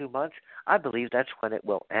than 2 months, I believe that's when it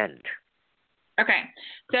will end. Okay,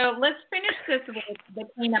 so let's finish this with the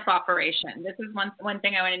cleanup operation. This is one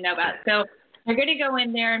thing I want to know about. So they're going to go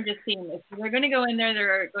in there. I'm just seeing this. They're going to go in there.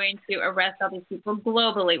 They're going to arrest all these people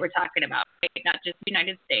globally. We're talking about, right? Not just the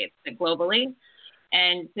United States, but globally.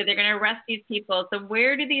 And so they're going to arrest these people. So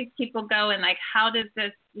where do these people go, and how does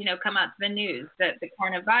this, come out to the news? That the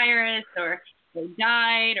coronavirus, or they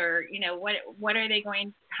died, or what are they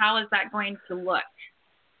going? How is that going to look?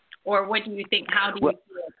 Or what do you think? How do you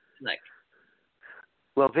feel it look?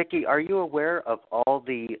 Well, Vicki, are you aware of all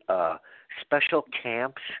the special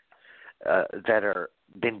camps that are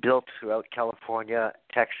been built throughout California,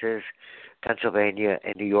 Texas, Pennsylvania,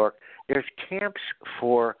 and New York? There's camps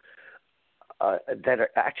for that are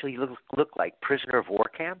actually look like prisoner of war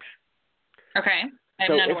camps. Okay.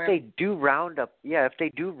 So if they do round up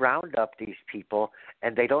these people,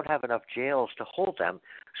 and they don't have enough jails to hold them,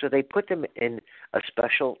 so they put them in a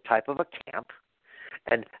special type of a camp.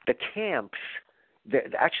 And the camps,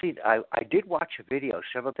 actually, I did watch a video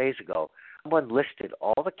several days ago. Someone listed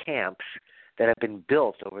all the camps that have been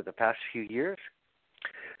built over the past few years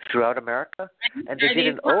throughout America, and they did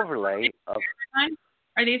an overlay of.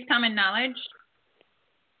 Are these common knowledge?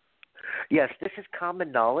 Yes, this is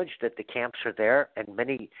common knowledge that the camps are there, and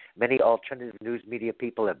many alternative news media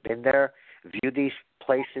people have been there, viewed these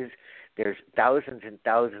places. There's thousands and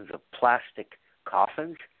thousands of plastic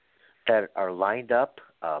coffins that are lined up,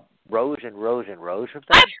 rows and rows and rows of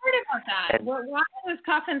them. I've heard about that. And why are those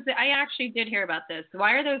coffins? I actually did hear about this.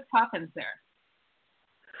 Why are those coffins there?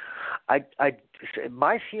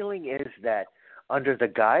 My feeling is that under the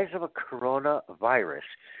guise of a coronavirus,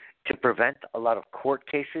 to prevent a lot of court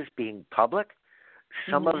cases being public,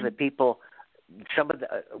 some of the people,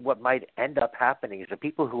 what might end up happening is the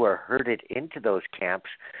people who are herded into those camps,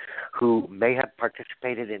 who may have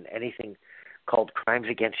participated in anything called crimes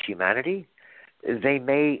against humanity,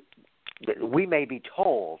 we may be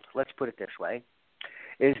told, let's put it this way,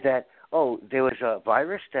 is that, there was a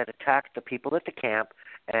virus that attacked the people at the camp,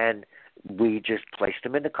 and we just placed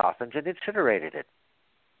them in the coffins and incinerated it.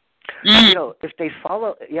 You know, if they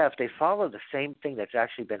follow the same thing that's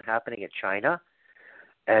actually been happening in China,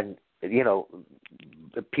 and you know,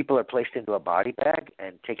 the people are placed into a body bag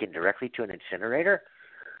and taken directly to an incinerator,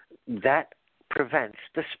 that prevents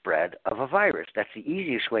the spread of a virus. That's the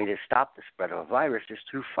easiest way to stop the spread of a virus is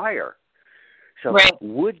through fire. So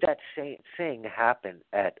would that same thing happen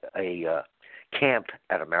at a camp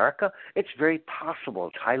at America? It's very possible.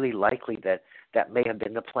 It's highly likely that that may have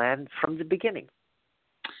been the plan from the beginning.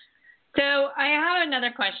 So I have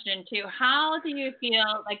another question too. How do you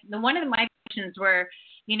feel like one of my questions were,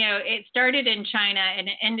 you know, it started in China and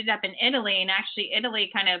it ended up in Italy, and actually Italy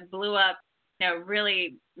kind of blew up, you know,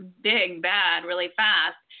 really big, bad, really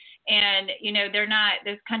fast. And, you know,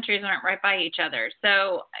 those countries aren't right by each other.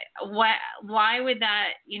 So why would that,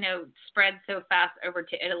 you know, spread so fast over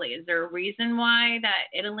to Italy? Is there a reason why that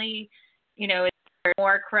Italy, you know, is there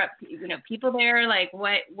more corrupt, you know, people there? Like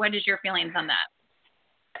what is your feelings on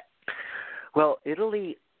that? Well,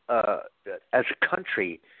 Italy, as a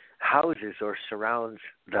country, houses or surrounds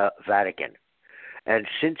the Vatican. And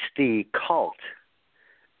since the cult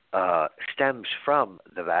stems from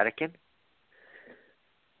the Vatican,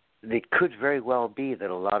 it could very well be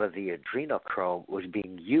that a lot of the adrenochrome was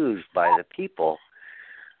being used by the people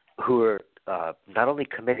who are not only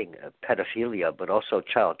committing pedophilia but also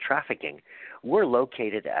child trafficking were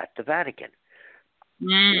located at the Vatican.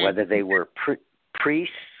 Whether they were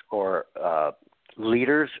priests or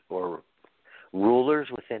leaders or rulers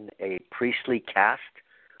within a priestly caste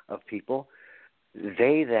of people,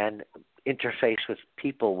 they then interface with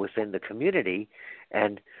people within the community,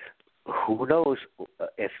 and who knows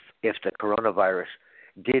if the coronavirus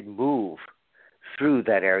did move through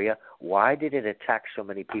that area. Why did it attack so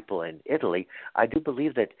many people in Italy? I do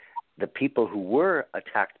believe that the people who were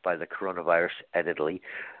attacked by the coronavirus at Italy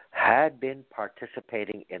had been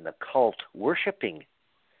participating in the cult worshiping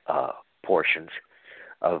portions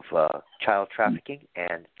of child trafficking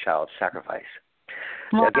and child sacrifice.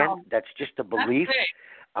 Wow. Again, that's just a belief.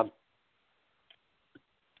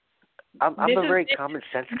 I'm a very common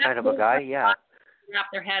sense kind of a guy, yeah. Wrap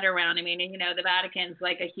their head around. I mean, you know, the Vatican's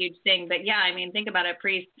like a huge thing, but yeah, I mean, think about it.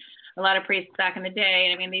 A lot of priests back in the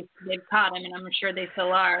day, I mean, they've caught them, and I'm sure they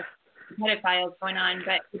still are, pedophiles going on,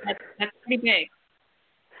 but that's pretty big.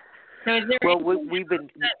 So is there anything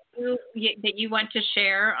that you want to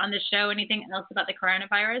share on the show? Anything else about the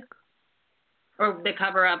coronavirus or the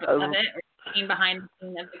cover-up of it, or being behind the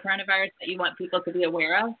scene of the coronavirus that you want people to be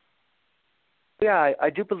aware of? Yeah, I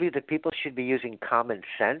do believe that people should be using common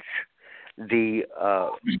sense. The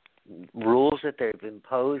rules that they've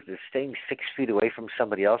imposed is staying 6 feet away from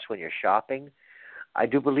somebody else when you're shopping. I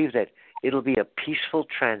do believe that it'll be a peaceful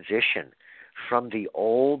transition from the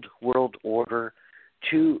old world order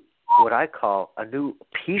to what I call a new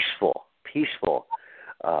peaceful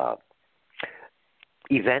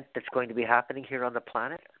event that's going to be happening here on the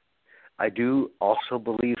planet. I do also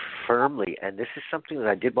believe firmly, and this is something that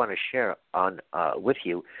I did want to share on with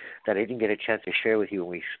you that I didn't get a chance to share with you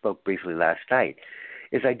when we spoke briefly last night,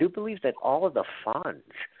 is I do believe that all of the funds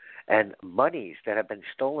and monies that have been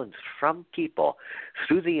stolen from people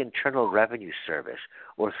through the Internal Revenue Service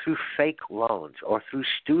or through fake loans or through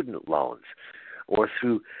student loans or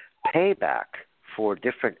through payback for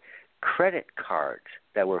different credit cards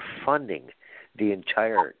that were funding the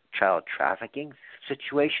entire child trafficking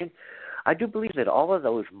situation, I do believe that all of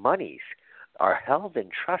those monies are held in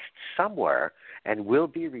trust somewhere and will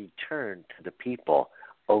be returned to the people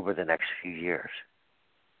over the next few years.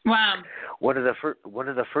 Wow. One of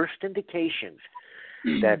the first indications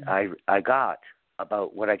that I got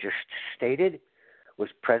about what I just stated was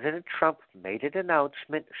President Trump made an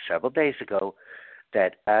announcement several days ago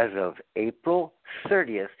that as of April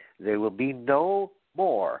 30th, there will be no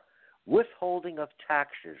more withholding of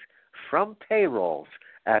taxes from payrolls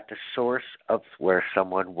at the source of where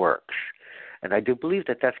someone works. And I do believe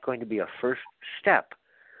that that's going to be a first step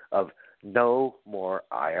of no more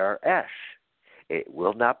IRS. It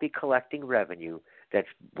will not be collecting revenue that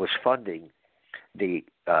was funding the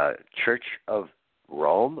Church of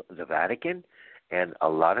Rome, the Vatican, and a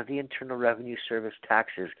lot of the Internal Revenue Service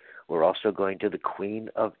taxes were also going to the Queen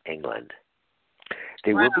of England.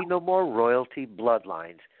 There will be no more royalty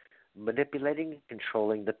bloodlines manipulating and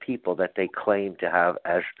controlling the people that they claim to have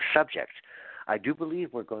as subjects. I do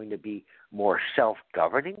believe we're going to be more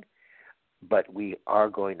self-governing, but we are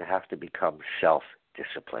going to have to become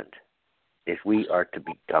self-disciplined if we are to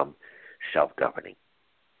become self-governing.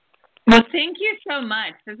 Well, thank you so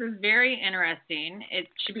much. This is very interesting. It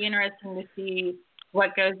should be interesting to see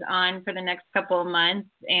what goes on for the next couple of months.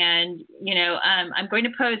 And, you know, I'm going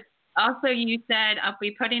to post, also you said I'll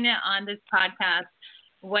be putting it on this podcast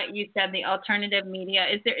what you said, the alternative media.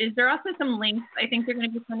 Is there also some links I think you're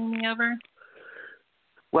going to be sending me over?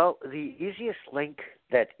 Well, the easiest link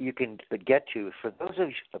that you can get to, for those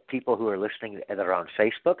of the people who are listening that are on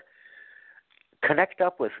Facebook, connect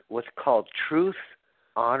up with what's called Truth,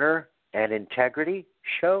 Honor, and Integrity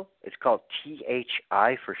Show. It's called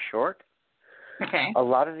THI for short. Okay. A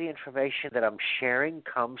lot of the information that I'm sharing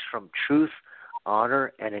comes from Truth,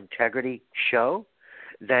 Honor, and Integrity Show.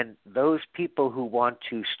 Then those people who want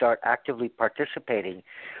to start actively participating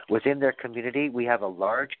within their community, we have a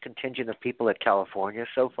large contingent of people at California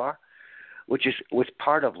so far, which was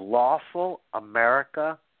part of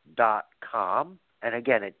lawfulamerica.com. And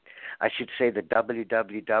again, I should say the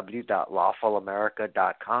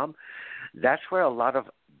www.lawfulamerica.com. That's where a lot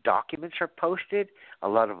of documents are posted, a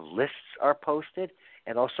lot of lists are posted,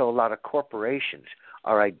 and also a lot of corporations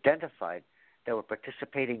are identified that were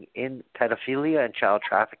participating in pedophilia and child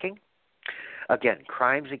trafficking. Again,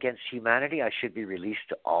 crimes against humanity. I should be released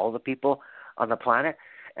to all the people on the planet.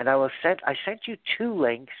 And I sent you 2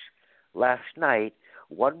 links last night.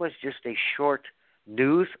 One was just a short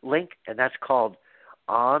news link, and that's called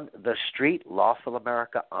On the Street, Lawful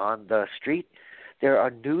America on the Street. There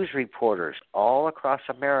are news reporters all across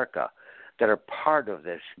America that are part of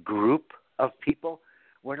this group of people.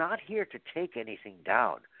 We're not here to take anything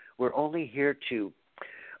down. We're only here to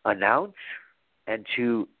announce and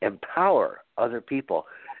to empower other people.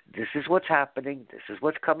 This is what's happening. This is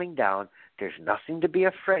what's coming down. There's nothing to be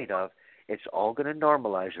afraid of. It's all going to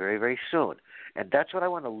normalize very, very soon. And that's what I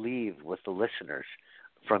want to leave with the listeners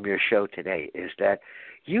from your show today, is that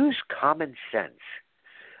use common sense.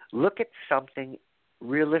 Look at something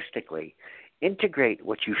realistically. Integrate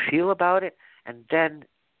what you feel about it, and then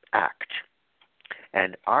act.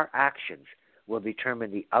 And our actions will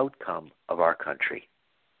determine the outcome of our country.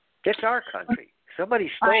 It's our country.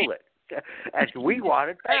 Somebody stole it, and we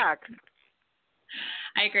want it back.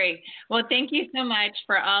 I agree. Well, thank you so much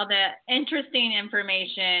for all the interesting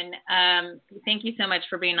information. Thank you so much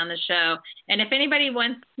for being on the show. And if anybody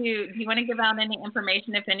wants to, do you want to give out any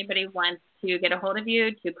information? If anybody wants to get a hold of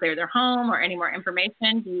you to clear their home or any more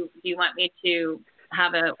information, do you want me to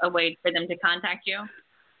have a way for them to contact you?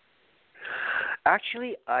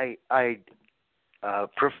 Actually, I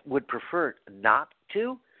would prefer not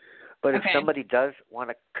to, but if somebody does want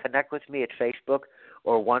to connect with me at Facebook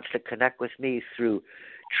or wants to connect with me through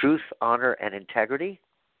Truth, Honor, and Integrity,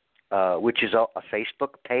 which is a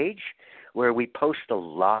Facebook page where we post a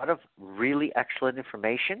lot of really excellent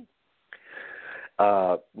information,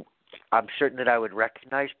 I'm certain that I would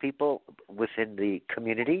recognize people within the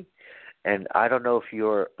community. And I don't know if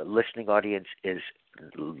your listening audience is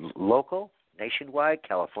local, nationwide,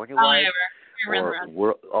 California-wide,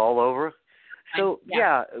 or all over. So,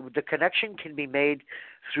 the connection can be made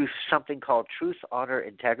through something called Truth, Honor,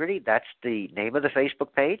 Integrity. That's the name of the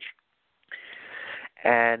Facebook page.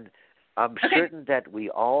 And I'm certain that we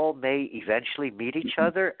all may eventually meet each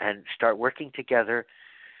other and start working together,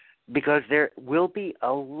 because there will be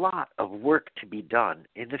a lot of work to be done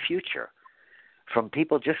in the future from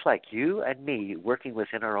people just like you and me working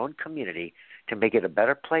within our own community to make it a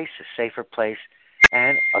better place, a safer place,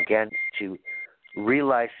 and, again, to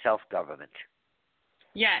realize self-government.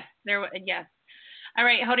 Yes. All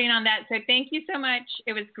right, holding on that. So thank you so much.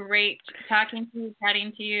 It was great talking to you,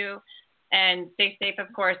 chatting to you, and stay safe,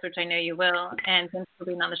 of course, which I know you will, and thanks for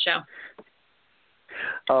being on the show.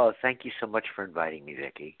 Oh, thank you so much for inviting me,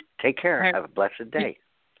 Vicki. Take care. Right. Have a blessed day.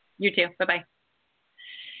 You too. Bye-bye.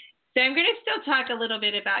 So I'm going to still talk a little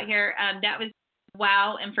bit about here. That was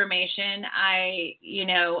wow information.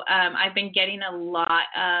 I've been getting a lot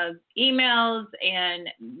of emails and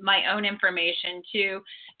my own information too,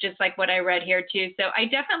 just like what I read here too. So I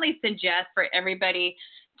definitely suggest for everybody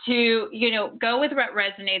to, go with what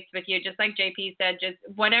resonates with you. Just like JP said, just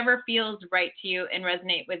whatever feels right to you and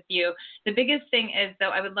resonate with you. The biggest thing is, though,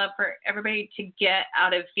 I would love for everybody to get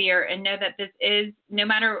out of fear and know that this is, no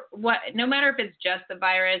matter if it's just the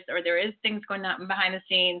virus or there is things going on behind the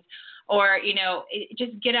scenes, or,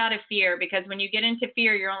 just get out of fear, because when you get into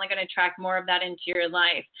fear, you're only going to attract more of that into your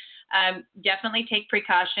life. Definitely take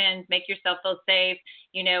precautions, make yourself feel safe.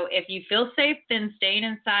 If you feel safe, then stay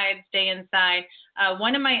inside.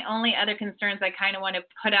 One of my only other concerns I kind of want to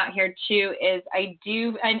put out here too is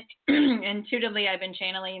and intuitively I've been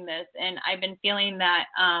channeling this, and I've been feeling that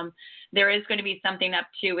there is going to be something up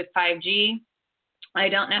too with 5G. I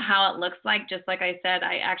don't know how it looks like. Just like I said,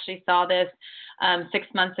 I actually saw this 6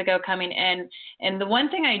 months ago coming in. And the one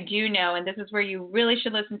thing I do know, and this is where you really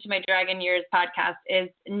should listen to my Dragon Years podcast, is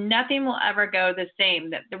nothing will ever go the same.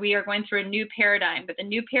 That we are going through a new paradigm, but the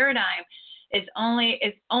new paradigm is only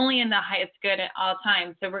in the highest good at all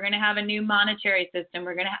times. So we're going to have a new monetary system.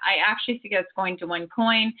 I actually see us going to one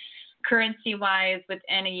coin, currency-wise,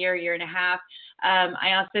 within a year and a half.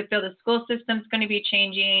 I also feel the school system's going to be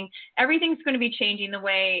changing. Everything's going to be changing. The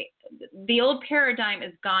way the old paradigm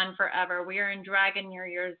is gone forever. We are in dragon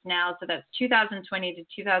years now, so that's 2020 to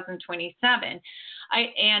 2027.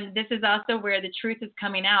 And this is also where the truth is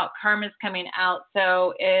coming out. Karma's coming out.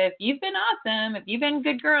 So if you've been awesome, if you've been a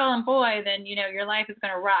good girl and boy, then your life is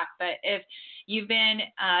going to rock. But if you've been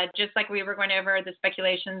just like we were going over the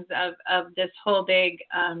speculations of this whole big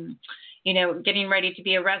getting ready to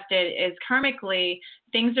be arrested, is karmically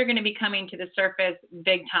things are going to be coming to the surface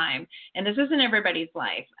big time. And this isn't everybody's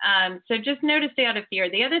life. So just know to stay out of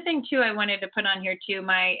fear. The other thing, too, I wanted to put on here, too,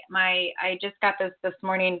 I just got this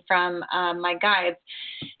morning from my guides,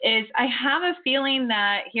 is I have a feeling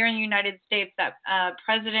that here in the United States that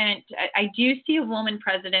I do see a woman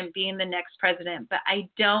president being the next president, but I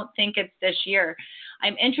don't think it's this year.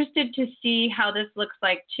 I'm interested to see how this looks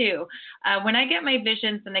like, too. When I get my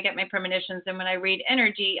visions and I get my premonitions and when I read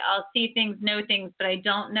energy, I'll see things, know things, but I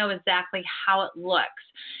don't know exactly how it looks.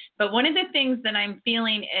 But one of the things that I'm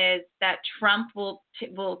feeling is that Trump will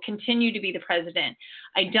continue to be the president.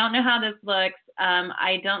 I don't know how this looks.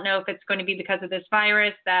 I don't know if it's going to be because of this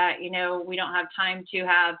virus that, we don't have time to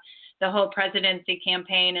have the whole presidency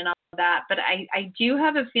campaign and all of that. But I do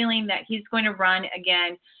have a feeling that he's going to run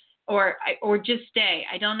again or just stay.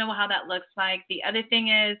 I don't know how that looks like. The other thing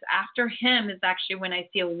is after him is actually when I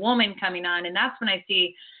see a woman coming on, and that's when I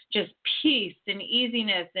see just peace and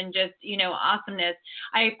easiness and just, awesomeness.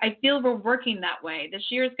 I feel we're working that way. This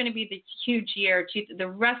year is going to be the huge year. The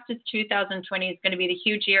rest of 2020 is going to be the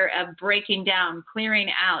huge year of breaking down, clearing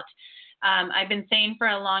out. I've been saying for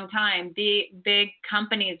a long time, big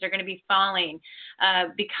companies are going to be falling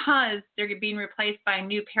because they're being replaced by a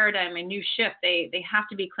new paradigm, a new shift. They have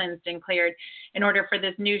to be cleansed and cleared in order for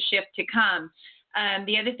this new shift to come.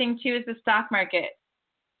 The other thing, too, is the stock market.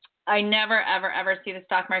 I never, ever, ever see the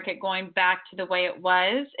stock market going back to the way it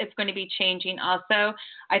was. It's going to be changing also.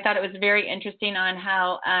 I thought it was very interesting on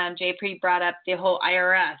how Jaypreet brought up the whole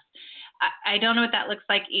IRS. I don't know what that looks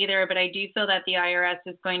like either, but I do feel that the IRS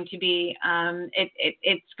is going to be,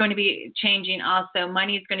 it's going to be changing also.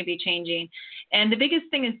 Money is going to be changing. And the biggest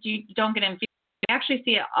thing is don't get infused. I actually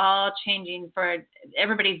see it all changing for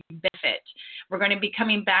everybody's benefit. We're going to be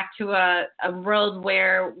coming back to a world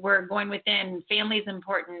where we're going within. Family is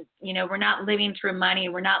important. We're not living through money.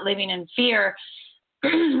 We're not living in fear.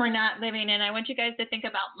 We're not living. And I want you guys to think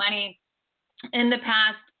about money in the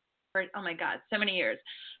past for, oh my God, so many years.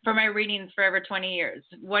 For my readings for over 20 years.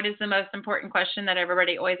 What is the most important question that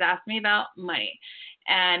everybody always asks me about? Money.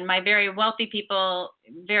 And my very wealthy people,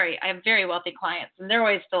 I have very wealthy clients, and they're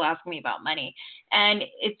always still asking me about money. And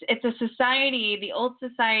it's a society, the old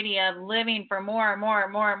society of living for more,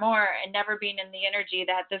 and never being in the energy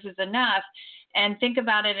that this is enough. And think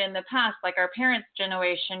about it in the past, like our parents'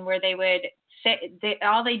 generation, where they would say,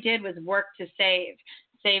 all they did was work to save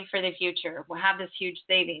for the future. We'll have this huge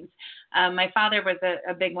savings. My father was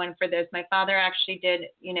a big one for this. My father actually did,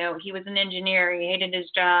 he was an engineer. He hated his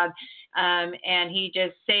job. And he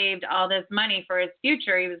just saved all this money for his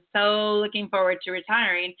future. He was so looking forward to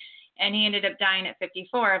retiring. And he ended up dying at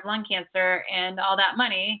 54 of lung cancer, and all that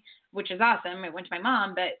money, which is awesome. It went to my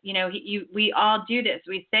mom, but we all do this.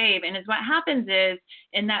 We save. And what happens is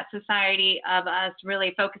in that society of us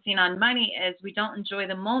really focusing on money is we don't enjoy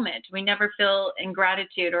the moment. We never feel in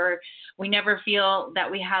gratitude, or we never feel that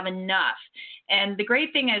we have enough. And the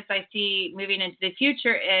great thing is I see moving into the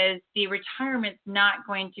future is the retirement's not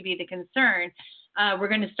going to be the concern. We're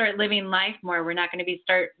going to start living life more. We're not going to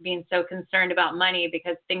start being so concerned about money,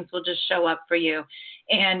 because things will just show up for you.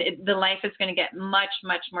 And the life is going to get much,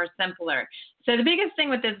 much more simpler. So the biggest thing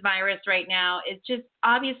with this virus right now is just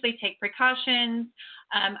obviously take precautions.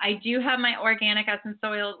 I do have my organic essence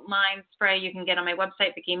oil line spray you can get on my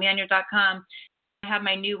website, VickiEmanuel.com. I have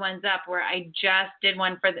my new ones up where I just did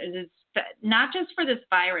one for this. Not just for this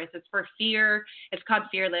virus, it's for fear. It's called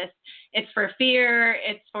Fearless. It's for fear.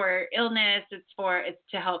 It's for illness. It's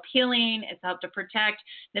to help healing. It's to help to protect.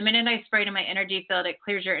 The minute I spray to my energy field, it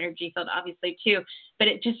clears your energy field, obviously, too. But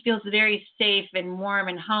it just feels very safe and warm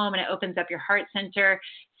and home, and it opens up your heart center.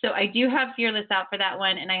 So I do have Fearless out for that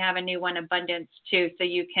one, and I have a new one, Abundance, too. So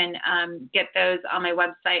you can get those on my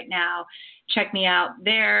website now. Check me out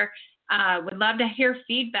there. Would love to hear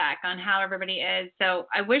feedback on how everybody is. So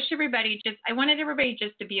I wanted everybody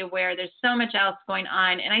just to be aware there's so much else going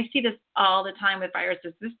on. And I see this all the time with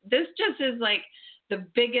viruses. This just is like the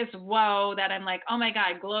biggest whoa that I'm like, oh my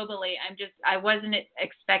God, globally, I wasn't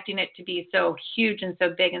expecting it to be so huge and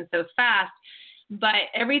so big and so fast. But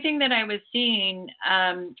everything that I was seeing,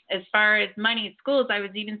 as far as money, schools, I was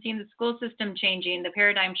even seeing the school system changing, the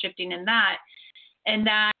paradigm shifting in that. And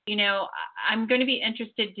that, I'm going to be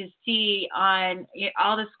interested to see on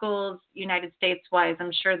all the schools, United States wise,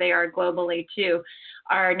 I'm sure they are globally too,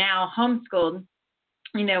 are now homeschooled.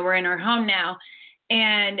 We're in our home now.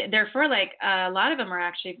 And therefore, like a lot of them are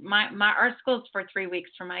actually, our school's for 3 weeks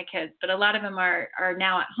for my kids, but a lot of them are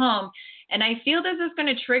now at home. And I feel this is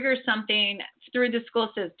going to trigger something through the school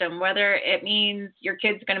system, whether it means your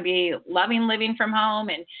kid's going to be loving living from home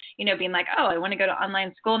and, being like, oh, I want to go to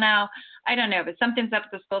online school now. I don't know, but something's up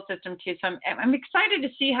with the school system too. So I'm excited to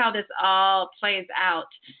see how this all plays out.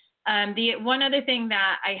 The one other thing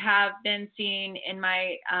that I have been seeing in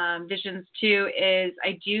my visions too is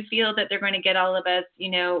I do feel that they're going to get all of us,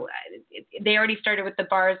 they already started with the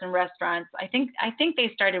bars and restaurants. I think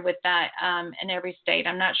they started with that in every state.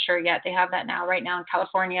 I'm not sure yet. They have that now, right now in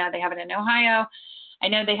California. They have it in Ohio. I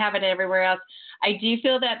know they have it everywhere else. I do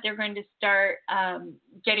feel that they're going to start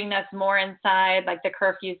getting us more inside, like the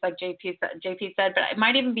curfews, like JP said, but it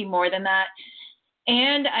might even be more than that.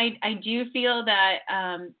 And I do feel that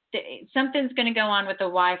something's going to go on with the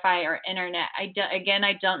Wi-Fi or internet. I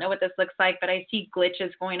don't know what this looks like, but I see glitches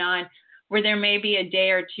going on where there may be a day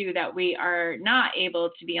or two that we are not able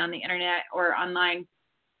to be on the internet or online.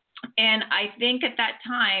 And I think at that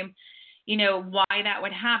time, why that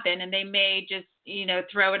would happen. And they may just,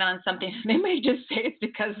 throw it on something. They may just say it's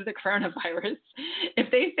because of the coronavirus. If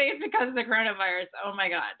they say it's because of the coronavirus, oh my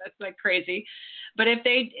God, that's like crazy. But if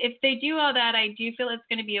they do all that, I do feel it's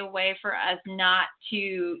going to be a way for us not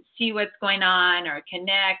to see what's going on or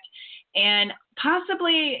connect. And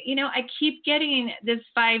possibly, I keep getting this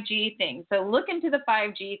 5G thing. So look into the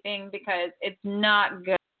 5G thing because it's not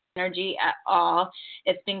good energy at all.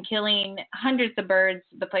 It's been killing hundreds of birds,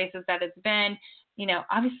 the places that it's been.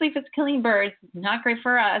 Obviously if it's killing birds, it's not great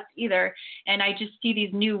for us either. And I just see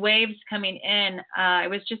these new waves coming in. I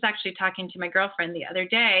was just actually talking to my girlfriend the other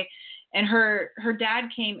day, and her dad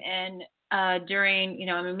came in during,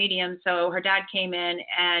 I'm a medium, so her dad came in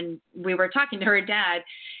and we were talking to her dad,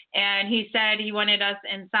 and he said he wanted us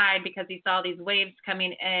inside because he saw these waves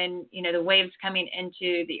coming in, the waves coming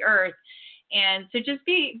into the earth. And so just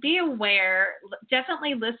be aware,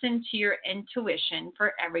 definitely listen to your intuition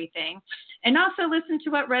for everything, and also listen to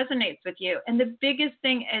what resonates with you. And the biggest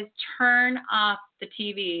thing is turn off the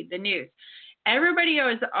TV, the news. Everybody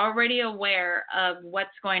is already aware of what's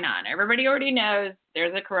going on. Everybody already knows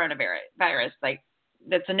there's a coronavirus. Like,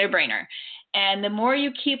 that's a no-brainer. And the more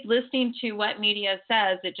you keep listening to what media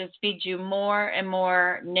says, it just feeds you more and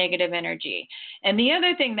more negative energy. And the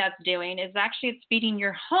other thing that's doing is actually it's feeding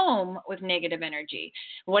your home with negative energy.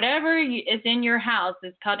 Whatever is in your house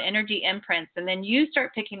is called energy imprints. And then you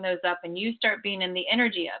start picking those up and you start being in the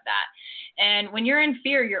energy of that. And when you're in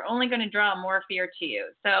fear, you're only going to draw more fear to you.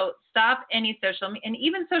 So stop any and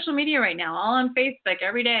even social media right now, all on Facebook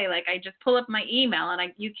every day. Like, I just pull up my email and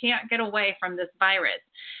you can't get away from this virus.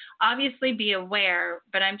 Obviously be aware,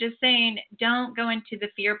 but I'm just saying don't go into the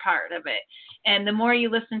fear part of it. And the more you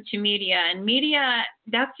listen to media,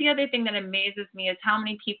 that's the other thing that amazes me is how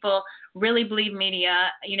many people really believe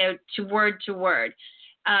media, to word.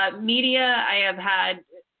 Media,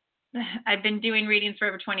 I've been doing readings for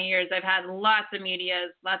over 20 years. I've had lots of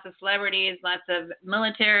medias, lots of celebrities, lots of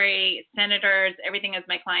military, senators, everything as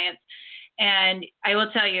my clients. And I will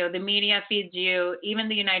tell you, the media feeds you, even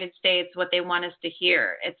the United States, what they want us to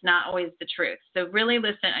hear. It's not always the truth. So really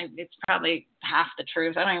listen. It's probably half the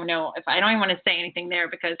truth. I don't even know I don't even want to say anything there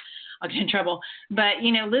because I'll get in trouble. But,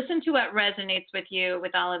 listen to what resonates with you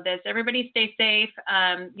with all of this. Everybody stay safe.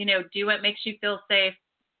 Do what makes you feel safe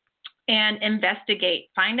and investigate.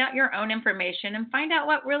 Find out your own information and find out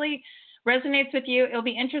what really resonates with you. It'll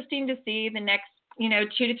be interesting to see the next 2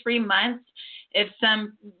 to 3 months. If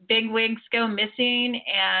some big wigs go missing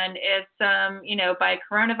and if some, by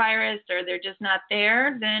coronavirus or they're just not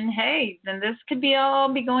there, then this could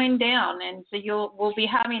all be going down. And so we'll be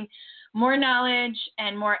having more knowledge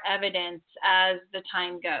and more evidence as the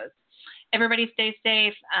time goes. Everybody stay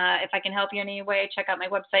safe. If I can help you in any way, check out my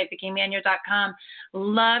website, VickiEmanuel.com.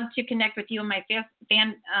 Love to connect with you on my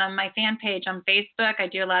fan page on Facebook. I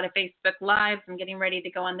do a lot of Facebook Lives. I'm getting ready to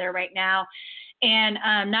go on there right now. And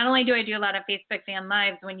not only do I do a lot of Facebook fan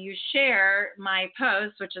lives, when you share my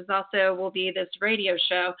posts, which is also will be this radio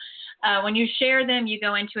show, when you share them, you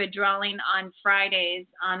go into a drawing on Fridays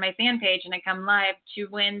on my fan page, and I come live to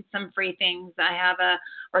win some free things. I have a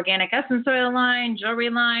organic essence oil line, jewelry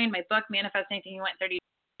line, my book, Manifest Anything You Want in 30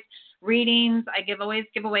 Days, readings. I always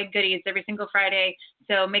give away goodies every single Friday.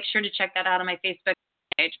 So make sure to check that out on my Facebook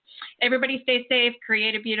page. Everybody stay safe.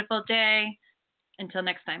 Create a beautiful day. Until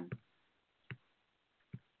next time.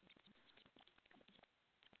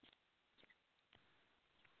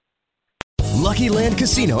 Lucky Land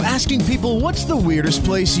Casino, asking people, what's the weirdest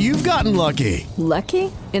place you've gotten lucky?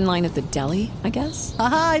 Lucky? In line at the deli, I guess?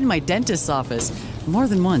 Aha, in my dentist's office. More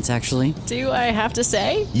than once, actually. Do I have to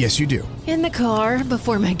say? Yes, you do. In the car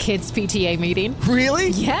before my kids' PTA meeting. Really?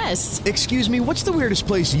 Yes. Excuse me, what's the weirdest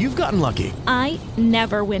place you've gotten lucky? I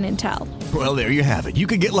never win and tell. Well, there you have it. You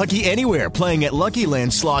can get lucky anywhere, playing at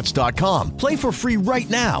LuckyLandSlots.com. Play for free right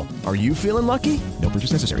now. Are you feeling lucky? No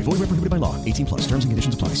purchase necessary. Void where prohibited by law. 18+. Terms and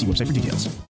conditions apply. See website for details.